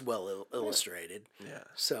thought it was well illustrated. Yeah.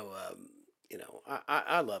 So,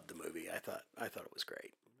 I loved the movie. I thought it was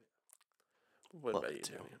great. What Love about it you,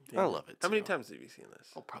 too. Daniel? I love it How many too. times have you seen this?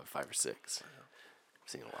 Oh, probably 5 or 6. I've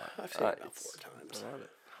seen a lot. I've seen it about It's- 4 times. I love it.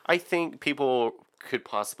 I think people could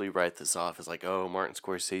possibly write this off as like, oh, Martin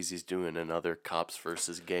Scorsese's doing another cops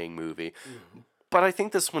versus gang movie. But I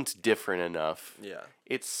think this one's different enough. Yeah.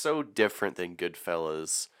 It's so different than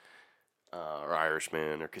Goodfellas or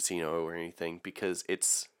Irishman or Casino or anything because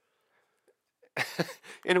it's,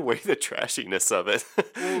 in a way, the trashiness of it.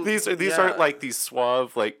 These yeah. aren't like these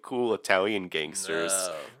suave, like cool Italian gangsters.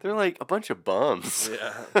 No. They're like a bunch of bums.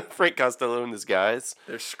 Yeah. Frank Costello and his guys.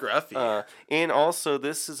 They're scruffy. And also,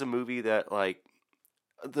 this is a movie that, like,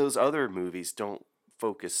 those other movies don't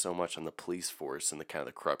focus so much on the police force and the kind of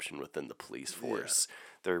the corruption within the police force.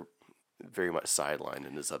 They're very much sidelined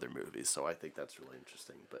in his other movies, so I think that's really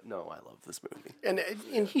interesting. But no, I love this movie.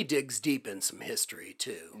 And he digs deep in some history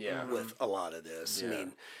too. Yeah. With a lot of this. Yeah. I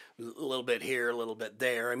mean, a little bit here, a little bit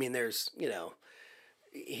there. I mean, there's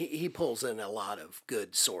he pulls in a lot of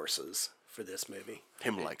good sources for this movie.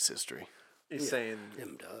 Him likes history. He's saying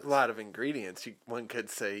him does. a lot of ingredients. One could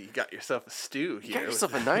say you got yourself a stew here. got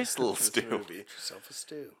yourself with a nice little this stew. movie. Yourself a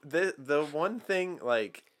stew. The one thing,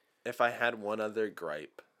 like, if I had one other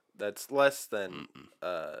gripe that's less than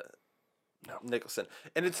Nicholson,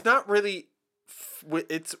 and it's not really,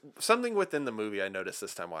 it's something within the movie I noticed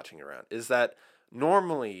this time watching around, is that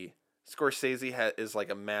normally Scorsese is like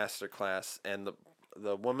a masterclass, and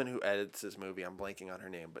the woman who edits his movie, I'm blanking on her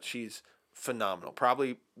name, but she's phenomenal.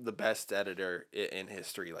 Probably the best editor in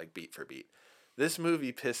history, like beat for beat. This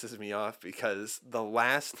movie pisses me off because the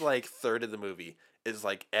last like third of the movie is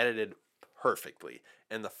like edited perfectly,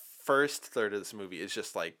 and the first third of this movie is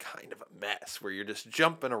just like kind of a mess where you're just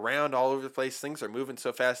jumping around all over the place. Things are moving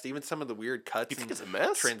so fast. Even some of the weird cuts You think and it's a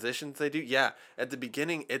mess? transitions they do. Yeah. At the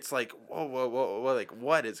beginning, it's like, whoa, like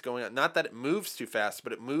what is going on? Not that it moves too fast,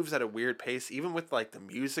 but it moves at a weird pace. Even with like the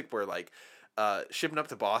music where like Shipping Up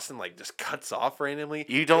to Boston like just cuts off randomly.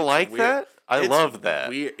 You don't like weird. that? I love that.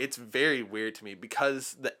 Weird. It's very weird to me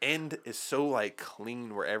because the end is so like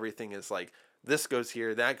clean where everything is like this goes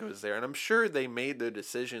here, that goes there, and I'm sure they made their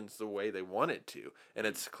decisions the way they wanted to, and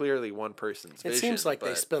it's clearly one person's vision. It seems like they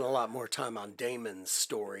but- spent a lot more time on Damon's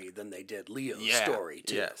story than they did Leo's Yeah, story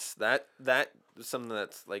too. Yes, that was something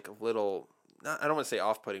that's like a little. I don't want to say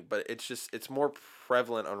off-putting, but it's more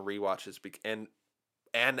prevalent on rewatches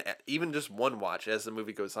and even just one watch as the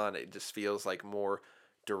movie goes on, it just feels like more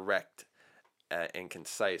direct and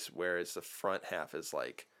concise, whereas the front half is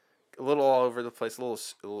like a little all over the place, a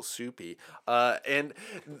little soupy. And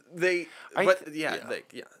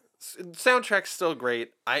soundtrack's still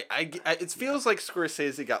great. It feels like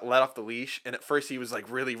Scorsese got let off the leash, and at first he was like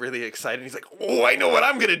really, really excited. He's like, "Oh, I know what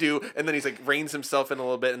I'm gonna do," and then he's like reins himself in a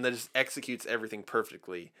little bit, and then just executes everything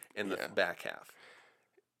perfectly in the back half.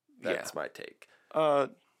 That's my take.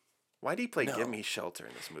 Why do you play "Give Me Shelter"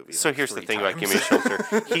 in this movie? So like here's the 3 thing times? about "Give Me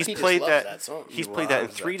Shelter." He's He just played loves that. that song. He's played that in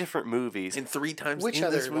Loves 3 different movies. And 3 times Which in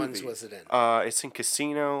other this ones movie. was it in? It's in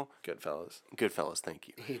Casino, Goodfellas. Goodfellas. Thank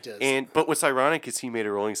you. He does. But what's ironic is he made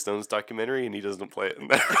a Rolling Stones documentary and he doesn't play it in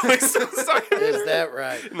that Rolling Stones documentary. Is that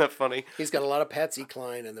right? Isn't that funny? He's got a lot of Patsy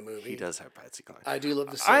Cline in the movie. He does have Patsy Cline. I do love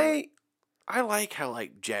the song. I like how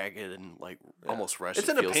like jagged and like almost rushed It's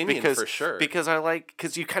it an feels opinion for sure.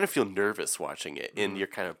 Because you kind of feel nervous watching it and you're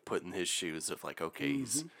kind of put in his shoes of like, okay,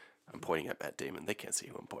 I'm pointing at Matt Damon. They can't see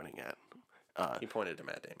who I'm pointing at. He pointed to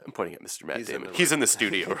Matt Damon. I'm pointing at Mr. Matt He's in Damon. the He's in the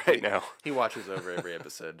studio right now. He watches over every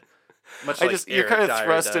episode. Much I like just- you're Eric kind of Dyer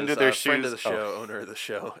thrust does, into their friend of shoes. the show, owner of the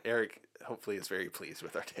show. Eric hopefully is very pleased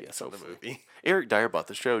with our takes on the movie. Eric Dyer bought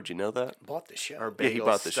the show. Did you know that? Bought the show. Our Yeah, he bagel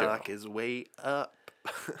bought the stock show. is way up.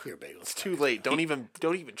 Your bagel. It's too late. Don't even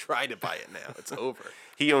try to buy it now. It's over.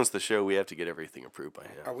 He owns the show. We have to get everything approved by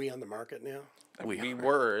him. Are we on the market now? We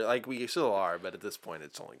were like we still are, but at this point,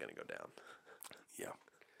 it's only going to go down. Yeah,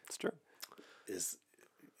 it's true. Is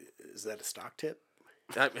that a stock tip?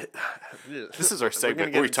 This is our We're segment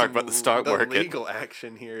gonna where we get talk into about the stock market. legal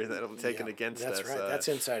action here that'll be taken against us. That's right. That's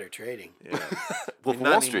insider trading. Yeah. Wolf of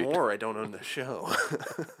Not Wall Street. anymore. I don't own the show.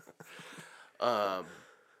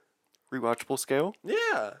 Rewatchable scale.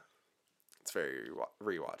 Yeah. It's very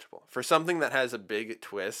rewatchable. For something that has a big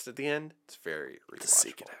twist at the end, it's very rewatchable.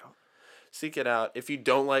 Seek it out. Seek it out. If you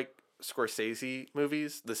don't like Scorsese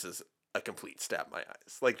movies, this is a complete stab in my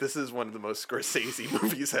eyes. Like, this is one of the most Scorsese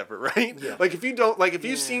movies ever, right? Yeah. Like, if you don't, like, if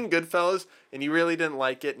you've seen Goodfellas and you really didn't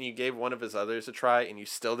like it and you gave one of his others a try and you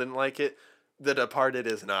still didn't like it, The Departed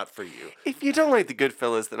is not for you. If you don't like the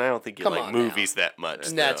Goodfellas, then I don't think you Come like on movies that much.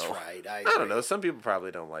 That's though. right. I don't know. Some people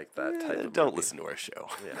probably don't like that type of Don't movie. listen to our show.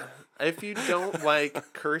 Yeah. If you don't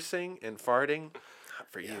like cursing and farting,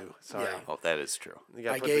 not for you. Sorry. Yeah. Oh, that is true. You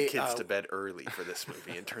gotta I put the gave- kids to bed early for this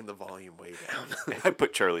movie and turn the volume way down. I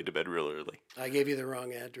put Charlie to bed real early. I gave you the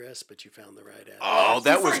wrong address, but you found the right address. Oh,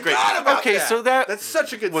 that was great. forgot about Okay, that. so That's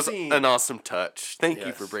such a good was scene. an awesome touch. Thank you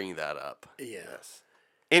Yes. for bringing that up. Yes.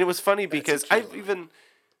 And it was funny That's a because key I've line. even,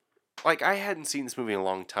 like, I hadn't seen this movie in a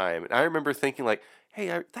long time, and I remember thinking like, "Hey,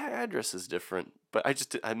 that address is different," but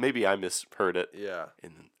maybe I misheard it. Yeah.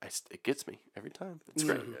 And it gets me every time. It's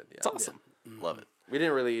great. good, yeah. It's awesome. Love it. We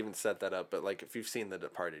didn't really even set that up, but like if you've seen The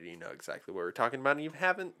Departed, you know exactly what we're talking about. And you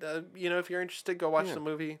haven't, if you're interested, go watch the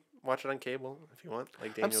movie. Watch it on cable if you want,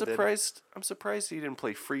 like Daniel I'm surprised he didn't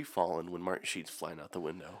play Free Fallin' when Martin Sheen's flying out the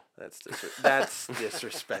window. That's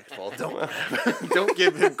disrespectful. Don't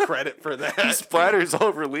give him credit for that. He splatters all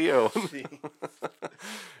over Leo.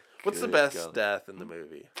 What's the Good golly. God. Death in the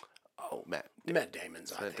movie? Oh, Matt. Matt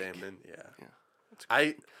Damon's, I Matt think. Damon.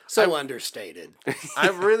 Yeah. So understated. I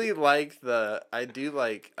really like I do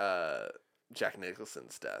like Jack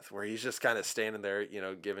Nicholson's death, where he's just kind of standing there,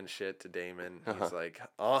 giving shit to Damon. He's like,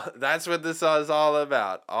 "Oh, that's what this is all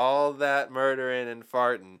about. All that murdering and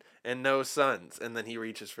farting and no sons." And then he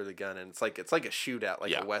reaches for the gun, and it's like a shootout,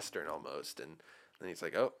 like a western almost. And then he's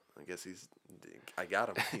like, "Oh, I guess I got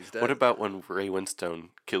him. He's dead." What about when Ray Winstone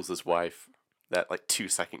kills his wife? That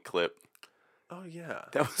 2-second clip. Oh yeah.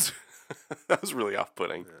 That was really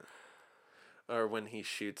off-putting. Or when he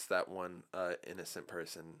shoots that one innocent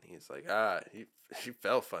person, he's like, she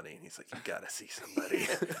fell funny. And he's like, you gotta see somebody.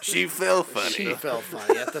 She fell funny. She felt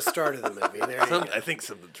funny at the start of the movie. There you go. I think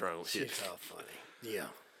something's wrong with She you. felt funny. Yeah.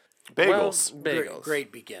 Bagels. Bagels.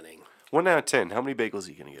 Great beginning. 1 out of 10. How many bagels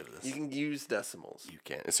are you going to give this? You can use decimals. You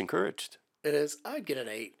can. It's encouraged. It is. I'd get an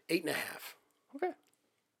 8, 8.5. Okay.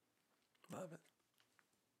 Love it.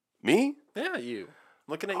 Me? Yeah, you.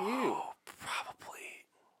 Looking at you. Oh, probably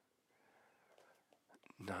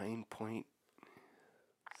 9.7.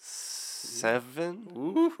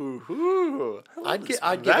 Ooh. I'd give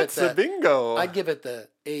That's it the bingo. I'd give it the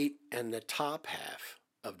 8 and the top half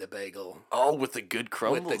of the bagel Oh, with the good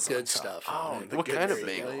crumbles. with the on good top. stuff. Oh, on it. what The good kind of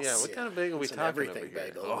bagel. bagels? Yeah, what kind of bagel we It's an talking everything over here?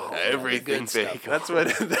 bagel. Oh, with the everything good stuff. bagel. That's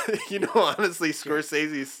what, honestly,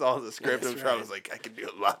 Scorsese saw the script That's and right. was like, I can do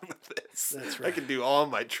a lot with this. That's I right. can do all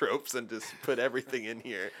my tropes and just put everything in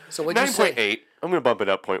here. So what'd you say? 9.8. I'm going to bump it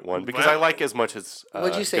up 0.1 because I like as much as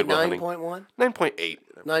What'd you say? Good Will Hunting. 9.1? 9.8.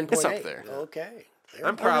 9.8. It's up there. Okay. There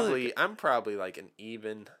I'm we go. probably like an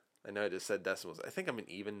even. I know I just said decimals. I think I'm an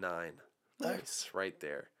even 9. Nice. Right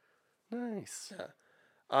there. Nice.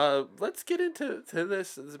 Yeah. Let's get into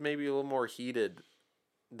this. This is maybe a little more heated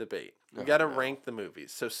debate. We got to rank the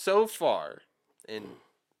movies. So far, and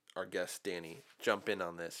our guest Danny, jump in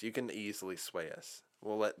on this. You can easily sway us.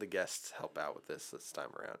 We'll let the guests help out with this time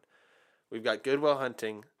around. We've got Good Will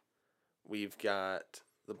Hunting. We've got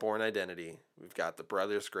The Bourne Identity. We've got The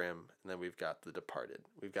Brothers Grimm, and then we've got The Departed.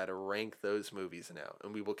 We've got to rank those movies now,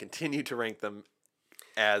 and we will continue to rank them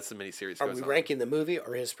as the miniseries Are goes we on. ranking the movie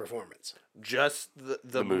or his performance? Just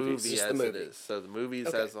the movies. movie Just as the it movie. is. So the movies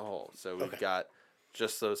Okay. as a whole. So we've Okay. got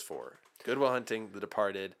just those 4. Good Will Hunting, The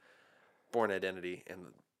Departed, Bourne Identity, and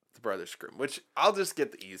The Brothers Grimm. Which I'll just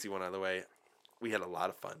get the easy one out of the way. We had a lot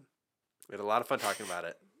of fun. We had a lot of fun talking about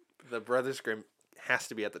it. The Brothers Grimm has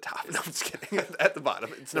to be at the top. No, I'm just kidding. At the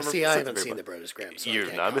bottom. It's number See, I 6. haven't seen The Brothers Grimm. So I You're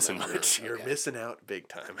can't not comment missing on it. much. You're Okay. missing out big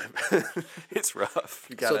time. It's rough.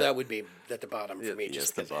 You So gotta- that would be at the bottom for me. yes,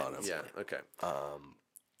 Just the because I haven't bottom. seen yeah, it. okay.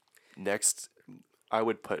 Next, I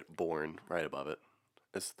would put Bourne right above it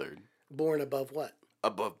as third. Born above what?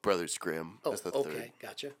 Above Brothers Grimm Oh, as the okay. third.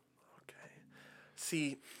 Gotcha. Okay.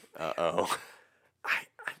 See, Uh-oh.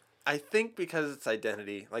 I think because it's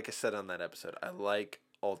identity, like I said on that episode, I like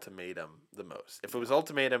Ultimatum the most. If it was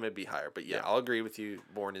Ultimatum, it'd be higher. But yeah, I'll agree with you.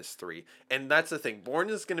 Bourne is 3. And that's the thing. Bourne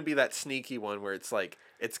is going to be that sneaky one where it's like,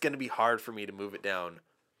 it's going to be hard for me to move it down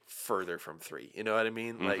further from 3. You know what I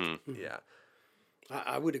mean? Like, yeah.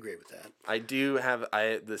 I would agree with that. I do have,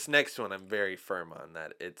 this next one, I'm very firm on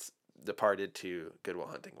that. It's Departed to Good Will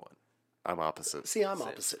Hunting 1. I'm opposite. See, I'm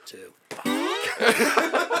opposite too.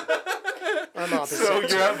 I'm opposite. So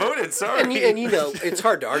you're outvoted, sorry. and you know, it's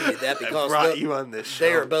hard to argue that because brought you on this they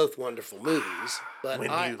show. are both wonderful movies. But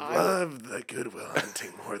When I you love the Good Will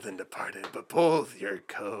Hunting more than Departed, but both your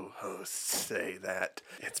co-hosts say that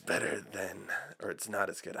it's better than, or it's not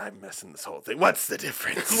as good. I'm messing this whole thing. What's the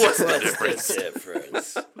difference? what's the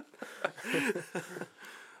difference?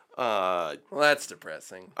 Well, that's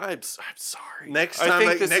depressing. I'm sorry. Next I time,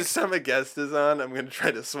 think this time a guest is on, I'm gonna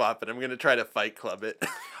try to swap it. I'm gonna try to Fight Club it.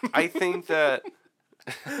 I think that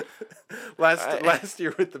last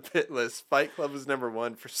year with the Pit List, Fight Club was number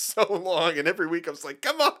 1 for so long, and every week I was like,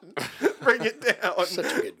 "Come on, bring it down." Such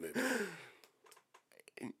a good movie.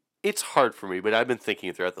 it's hard for me, but I've been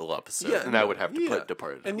thinking throughout the whole episode, and I would have to put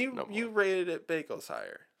Departed. And number you one. rated it Bagels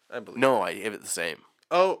higher, I believe. No, I give it the same.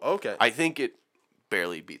 Oh, okay. I think it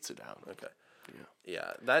barely beats it out. Okay.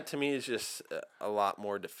 Yeah, that to me is just a lot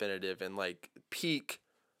more definitive and like peak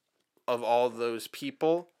of all those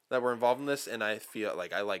people that were involved in this, and I feel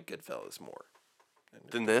like I like Goodfellas more.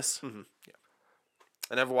 Than this?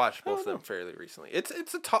 And I've watched both of them fairly recently. It's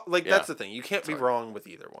a top, like Yeah. that's the thing. You can't be wrong with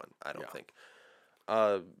either one, I don't think.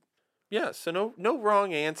 Yeah, so no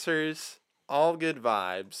wrong answers. All good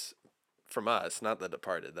vibes from us, not The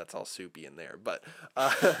Departed. That's all soupy in there. But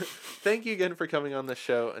thank you again for coming on the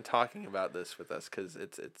show and talking about this with us, because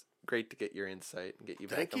it's great to get your insight and get you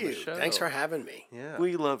back Thank on you. the show. Thanks for having me. Yeah,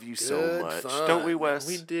 We love you so Good much. fun. Don't we, Wes?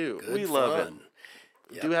 we do. Good We love it. fun.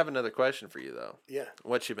 We do have another question for you though. Yeah.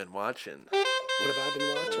 What you been watching? What have I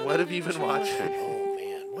been watching? What have you been watching? Oh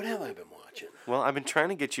man, what have I been watching? Well, I've been trying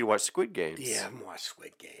to get you to watch Squid Games. Yeah, I've watched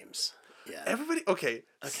Squid Games. Yeah. Everybody, okay,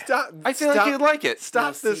 stop. I feel like you'd like it.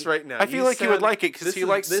 Stop Now, this see, right now. I feel like you would sound- like it 'cause this you is-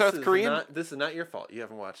 like this South is Korean. This is not your fault. You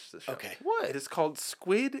haven't watched the show. Okay. What? It is called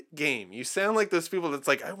Squid Game. You sound like those people that's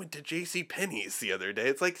like, I went to J.C. Penney's the other day.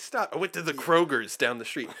 It's like, stop. I went to the Kroger's down the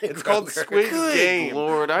street. It's called Kroger. Squid Good Game.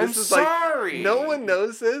 Lord, I'm This is like- sorry. no one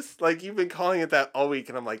knows this. Like, you've been calling it that all week,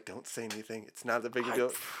 and I'm like, don't say anything. It's not that big a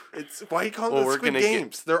deal. It's why you call Well, it we're Squid gonna get-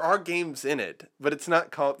 Games. There are games in it, but it's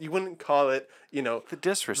not called. You wouldn't call it. You know, The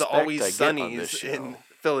disrespect the Always I get on this Sunnies show. in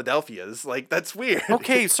Philadelphia's. Like, that's weird.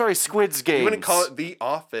 Okay, sorry, Squid's Games. You wouldn't call it The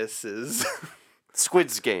Office's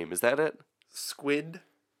Squid's Game. Is that it? Squid.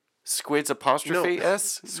 Squid's apostrophe No.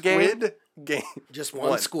 S game? Squid Game. Just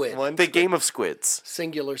one squid. The Game of Squids.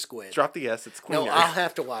 Singular squid. Drop the S. It's cleaner. No, I'll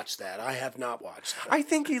have to watch that. I have not watched it. I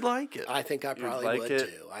think you'd like it. I think I You'd probably like would it,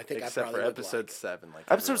 too. I think I except probably for would episode like it. 7. Like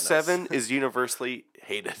Episode everyone else. 7 is universally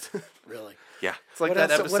hated. Really? Yeah. It's like What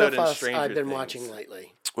that else- what episode in else Stranger I've been Things. watching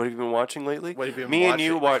lately? What have you been watching lately? What have you been Me and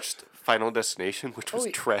you watching? watched Final Destination, which was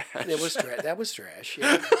Oh, trash. It was that was trash.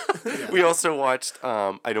 Yeah. We also watched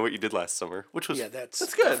I Know What You Did Last Summer, which was That's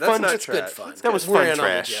good. That's fun. not That's good trash. fun. That was We're fun in on the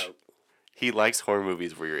trash. joke. He likes horror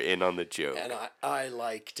movies where you're in on the joke. And I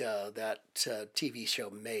liked that TV show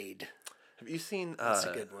Made. Have you seen? That's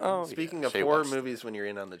a good one. Oh, Speaking yeah. of Shay horror watched it. movies, when you're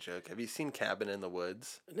in on the joke, have you seen Cabin in the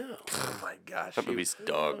Woods? No. Oh my gosh! That movie's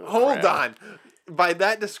dog. Hold crap. on. By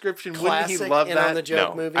that description, wouldn't he Classic love in that? on the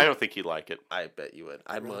joke No, movie. I don't think you'd like it. I bet you would.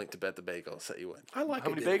 I'm willing to bet the bagels that you would. I like How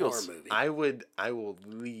a many good bagels? horror movie. I would. I will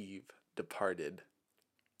leave Departed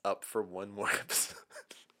up for one more episode.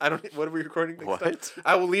 I don't. What are we recording next time? What?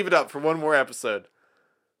 I will leave it up for one more episode.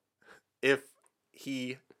 If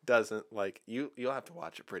he doesn't like you, you'll have to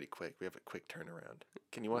watch it pretty quick. We have a quick turnaround.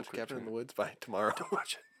 Can you watch quick Cabin in the Woods by tomorrow?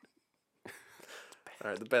 Watch it. All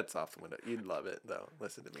right, the bet's off the window. You'd love it though.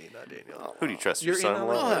 Listen to me, not Daniel. Who do you trust? You're Your in on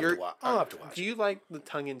son-in-law? I'll have to you're- wa- I'll have to watch Do you like the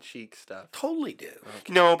tongue-in-cheek stuff? Totally do.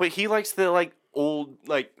 No, but he likes the like old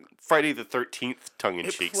like Friday the 13th tongue in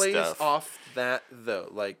It cheek plays stuff. off that though.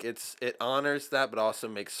 Like it honors that, but also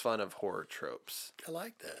makes fun of horror tropes. I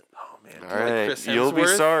like that. Oh man! All Do you like right, Chris you'll be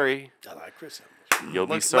Hemsworth? sorry. I like Chris Hemsworth. You'll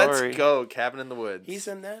be Let's sorry. go. Cabin in the Woods. He's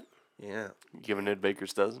in that. Yeah, Giving Ed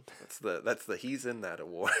Baker's dozen. that's the he's in that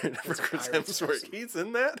award for Chris Pirates Hemsworth. person. He's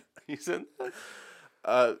in that. He's in.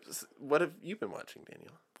 What have you been watching,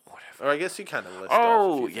 Daniel? Or I guess you kind of list.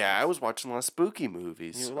 Oh off a few yeah, I things. was watching a lot of spooky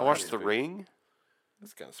movies. You I love watched The spooky. Ring.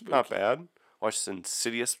 That's kind of spooky. Not bad. Watched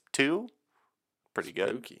Insidious 2. Pretty good.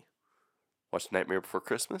 Spooky. Watched Nightmare Before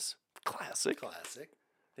Christmas. Classic. Classic.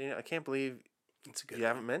 Daniel, I can't believe It's a good. you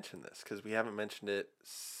haven't mentioned this because we haven't mentioned it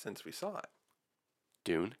since we saw it.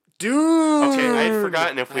 Dune. Dude. Okay, I had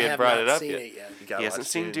forgotten if we I had have brought not it up seen yet. it yet. You gotta He hasn't watch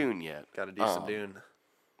seen Dune yet. Got to do some Dune.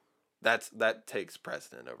 That takes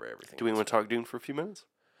precedent over everything. Do we else. want to talk Dune for a few minutes?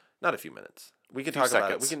 Not a few minutes. We can Few talk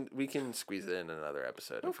about it. seconds. We can squeeze it in another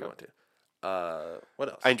episode if Okay. we want to. What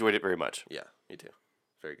else? I enjoyed it very much. Yeah, me too.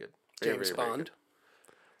 Very good. Very, James very, very Bond. good.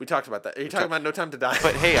 We talked about that. Are you talking about No Time to Die?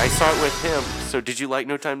 But hey, I saw it with him. So did you like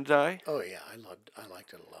No Time to Die? Oh yeah, I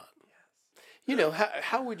liked it a lot. You know,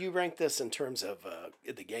 how would you rank this in terms of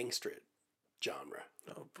the gangster genre?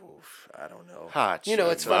 oh, oof, I don't know. Hot. You know,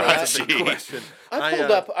 it's funny. That's a big question.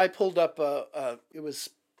 I pulled up. It was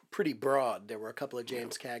pretty broad. There were a couple of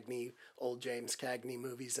old James Cagney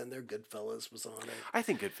movies, and their Goodfellas was on it. I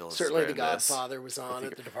think Goodfellas. Certainly, is The better than this. Godfather was on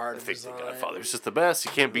it. The Departed I think was The on Godfather it. is just the best.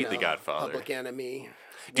 You can't beat The No, Godfather. Public Enemy.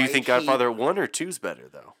 Do you think White Heat. Godfather 1 or 2 is better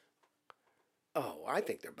though? Oh, I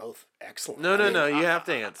think they're both excellent. No, I no, mean, no. You have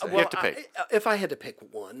to answer. You have to pick. If I had to pick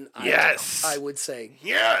one, Yes. I would say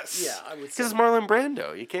Yes. yeah. I would Because say it's Marlon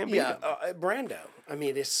Brando. You can't beat yeah. him. Brando. I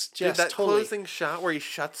mean, it's Dude, just that totally. closing shot where he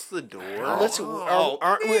shuts the door. Listen,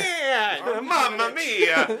 aren't we? Yeah, Mamma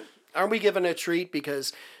Mia. Aren't we given a treat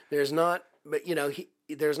because there's not, but you know,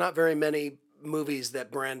 there's not very many movies that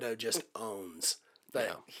Brando just owns,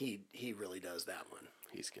 but he really does that one.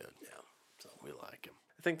 He's good. Yeah. So We like him.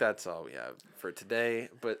 I think that's all we have for today.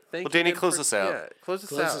 But thank Well, you. Danny, again close for- us out. Yeah, close us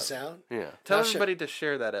close out. us out. Yeah. Tell Now, sure. everybody to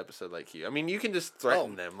share that episode like you. I mean, you can just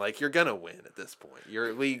threaten them. Like, you're going to win at this point.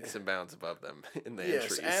 You're leagues and bounds above them in the Yes,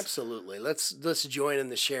 entries. absolutely. Let's join in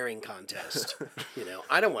the sharing contest. You know,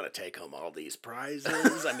 I don't want to take home all these prizes.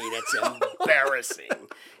 I mean, it's embarrassing.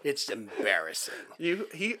 It's embarrassing.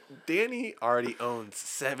 Danny already owns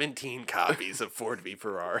 17 copies of Ford v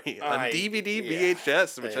Ferrari on I- DVD, yeah.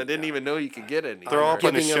 VHS, which I didn't even know you could get anymore. They're all up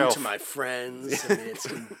on the Giving them shelf. to my friends. I mean, it's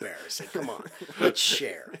embarrassing. Come on, let's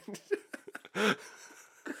share.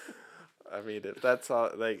 I mean, if that's all,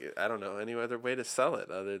 like, I don't know any other way to sell it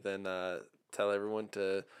other than tell everyone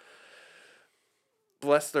to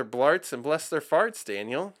bless their blarts and bless their farts,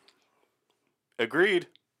 Daniel. Agreed.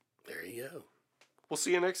 There you go. We'll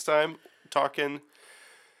see you next time. Talking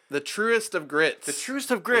The truest of grits. the truest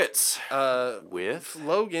of grits with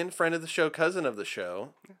Logan, friend of the show, cousin of the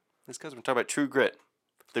show. this cousin. We're talking about True Grit,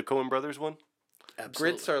 the Coen Brothers one.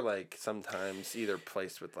 Absolutely. Grits are like sometimes either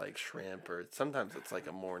placed with like shrimp or sometimes it's like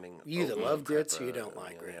a morning. You either oatmeal love type grits or you of don't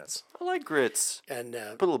like meal, yeah. grits. I like grits. And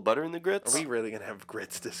Put a little butter in the grits. Are we really gonna have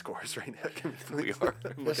grits discourse right now? Can We are.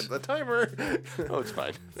 Look at the timer. Oh, it's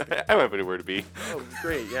fine. I don't have anywhere to be. Oh,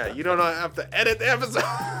 great! Yeah, you don't have to edit the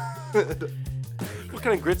episode. What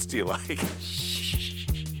kind of grits do you like?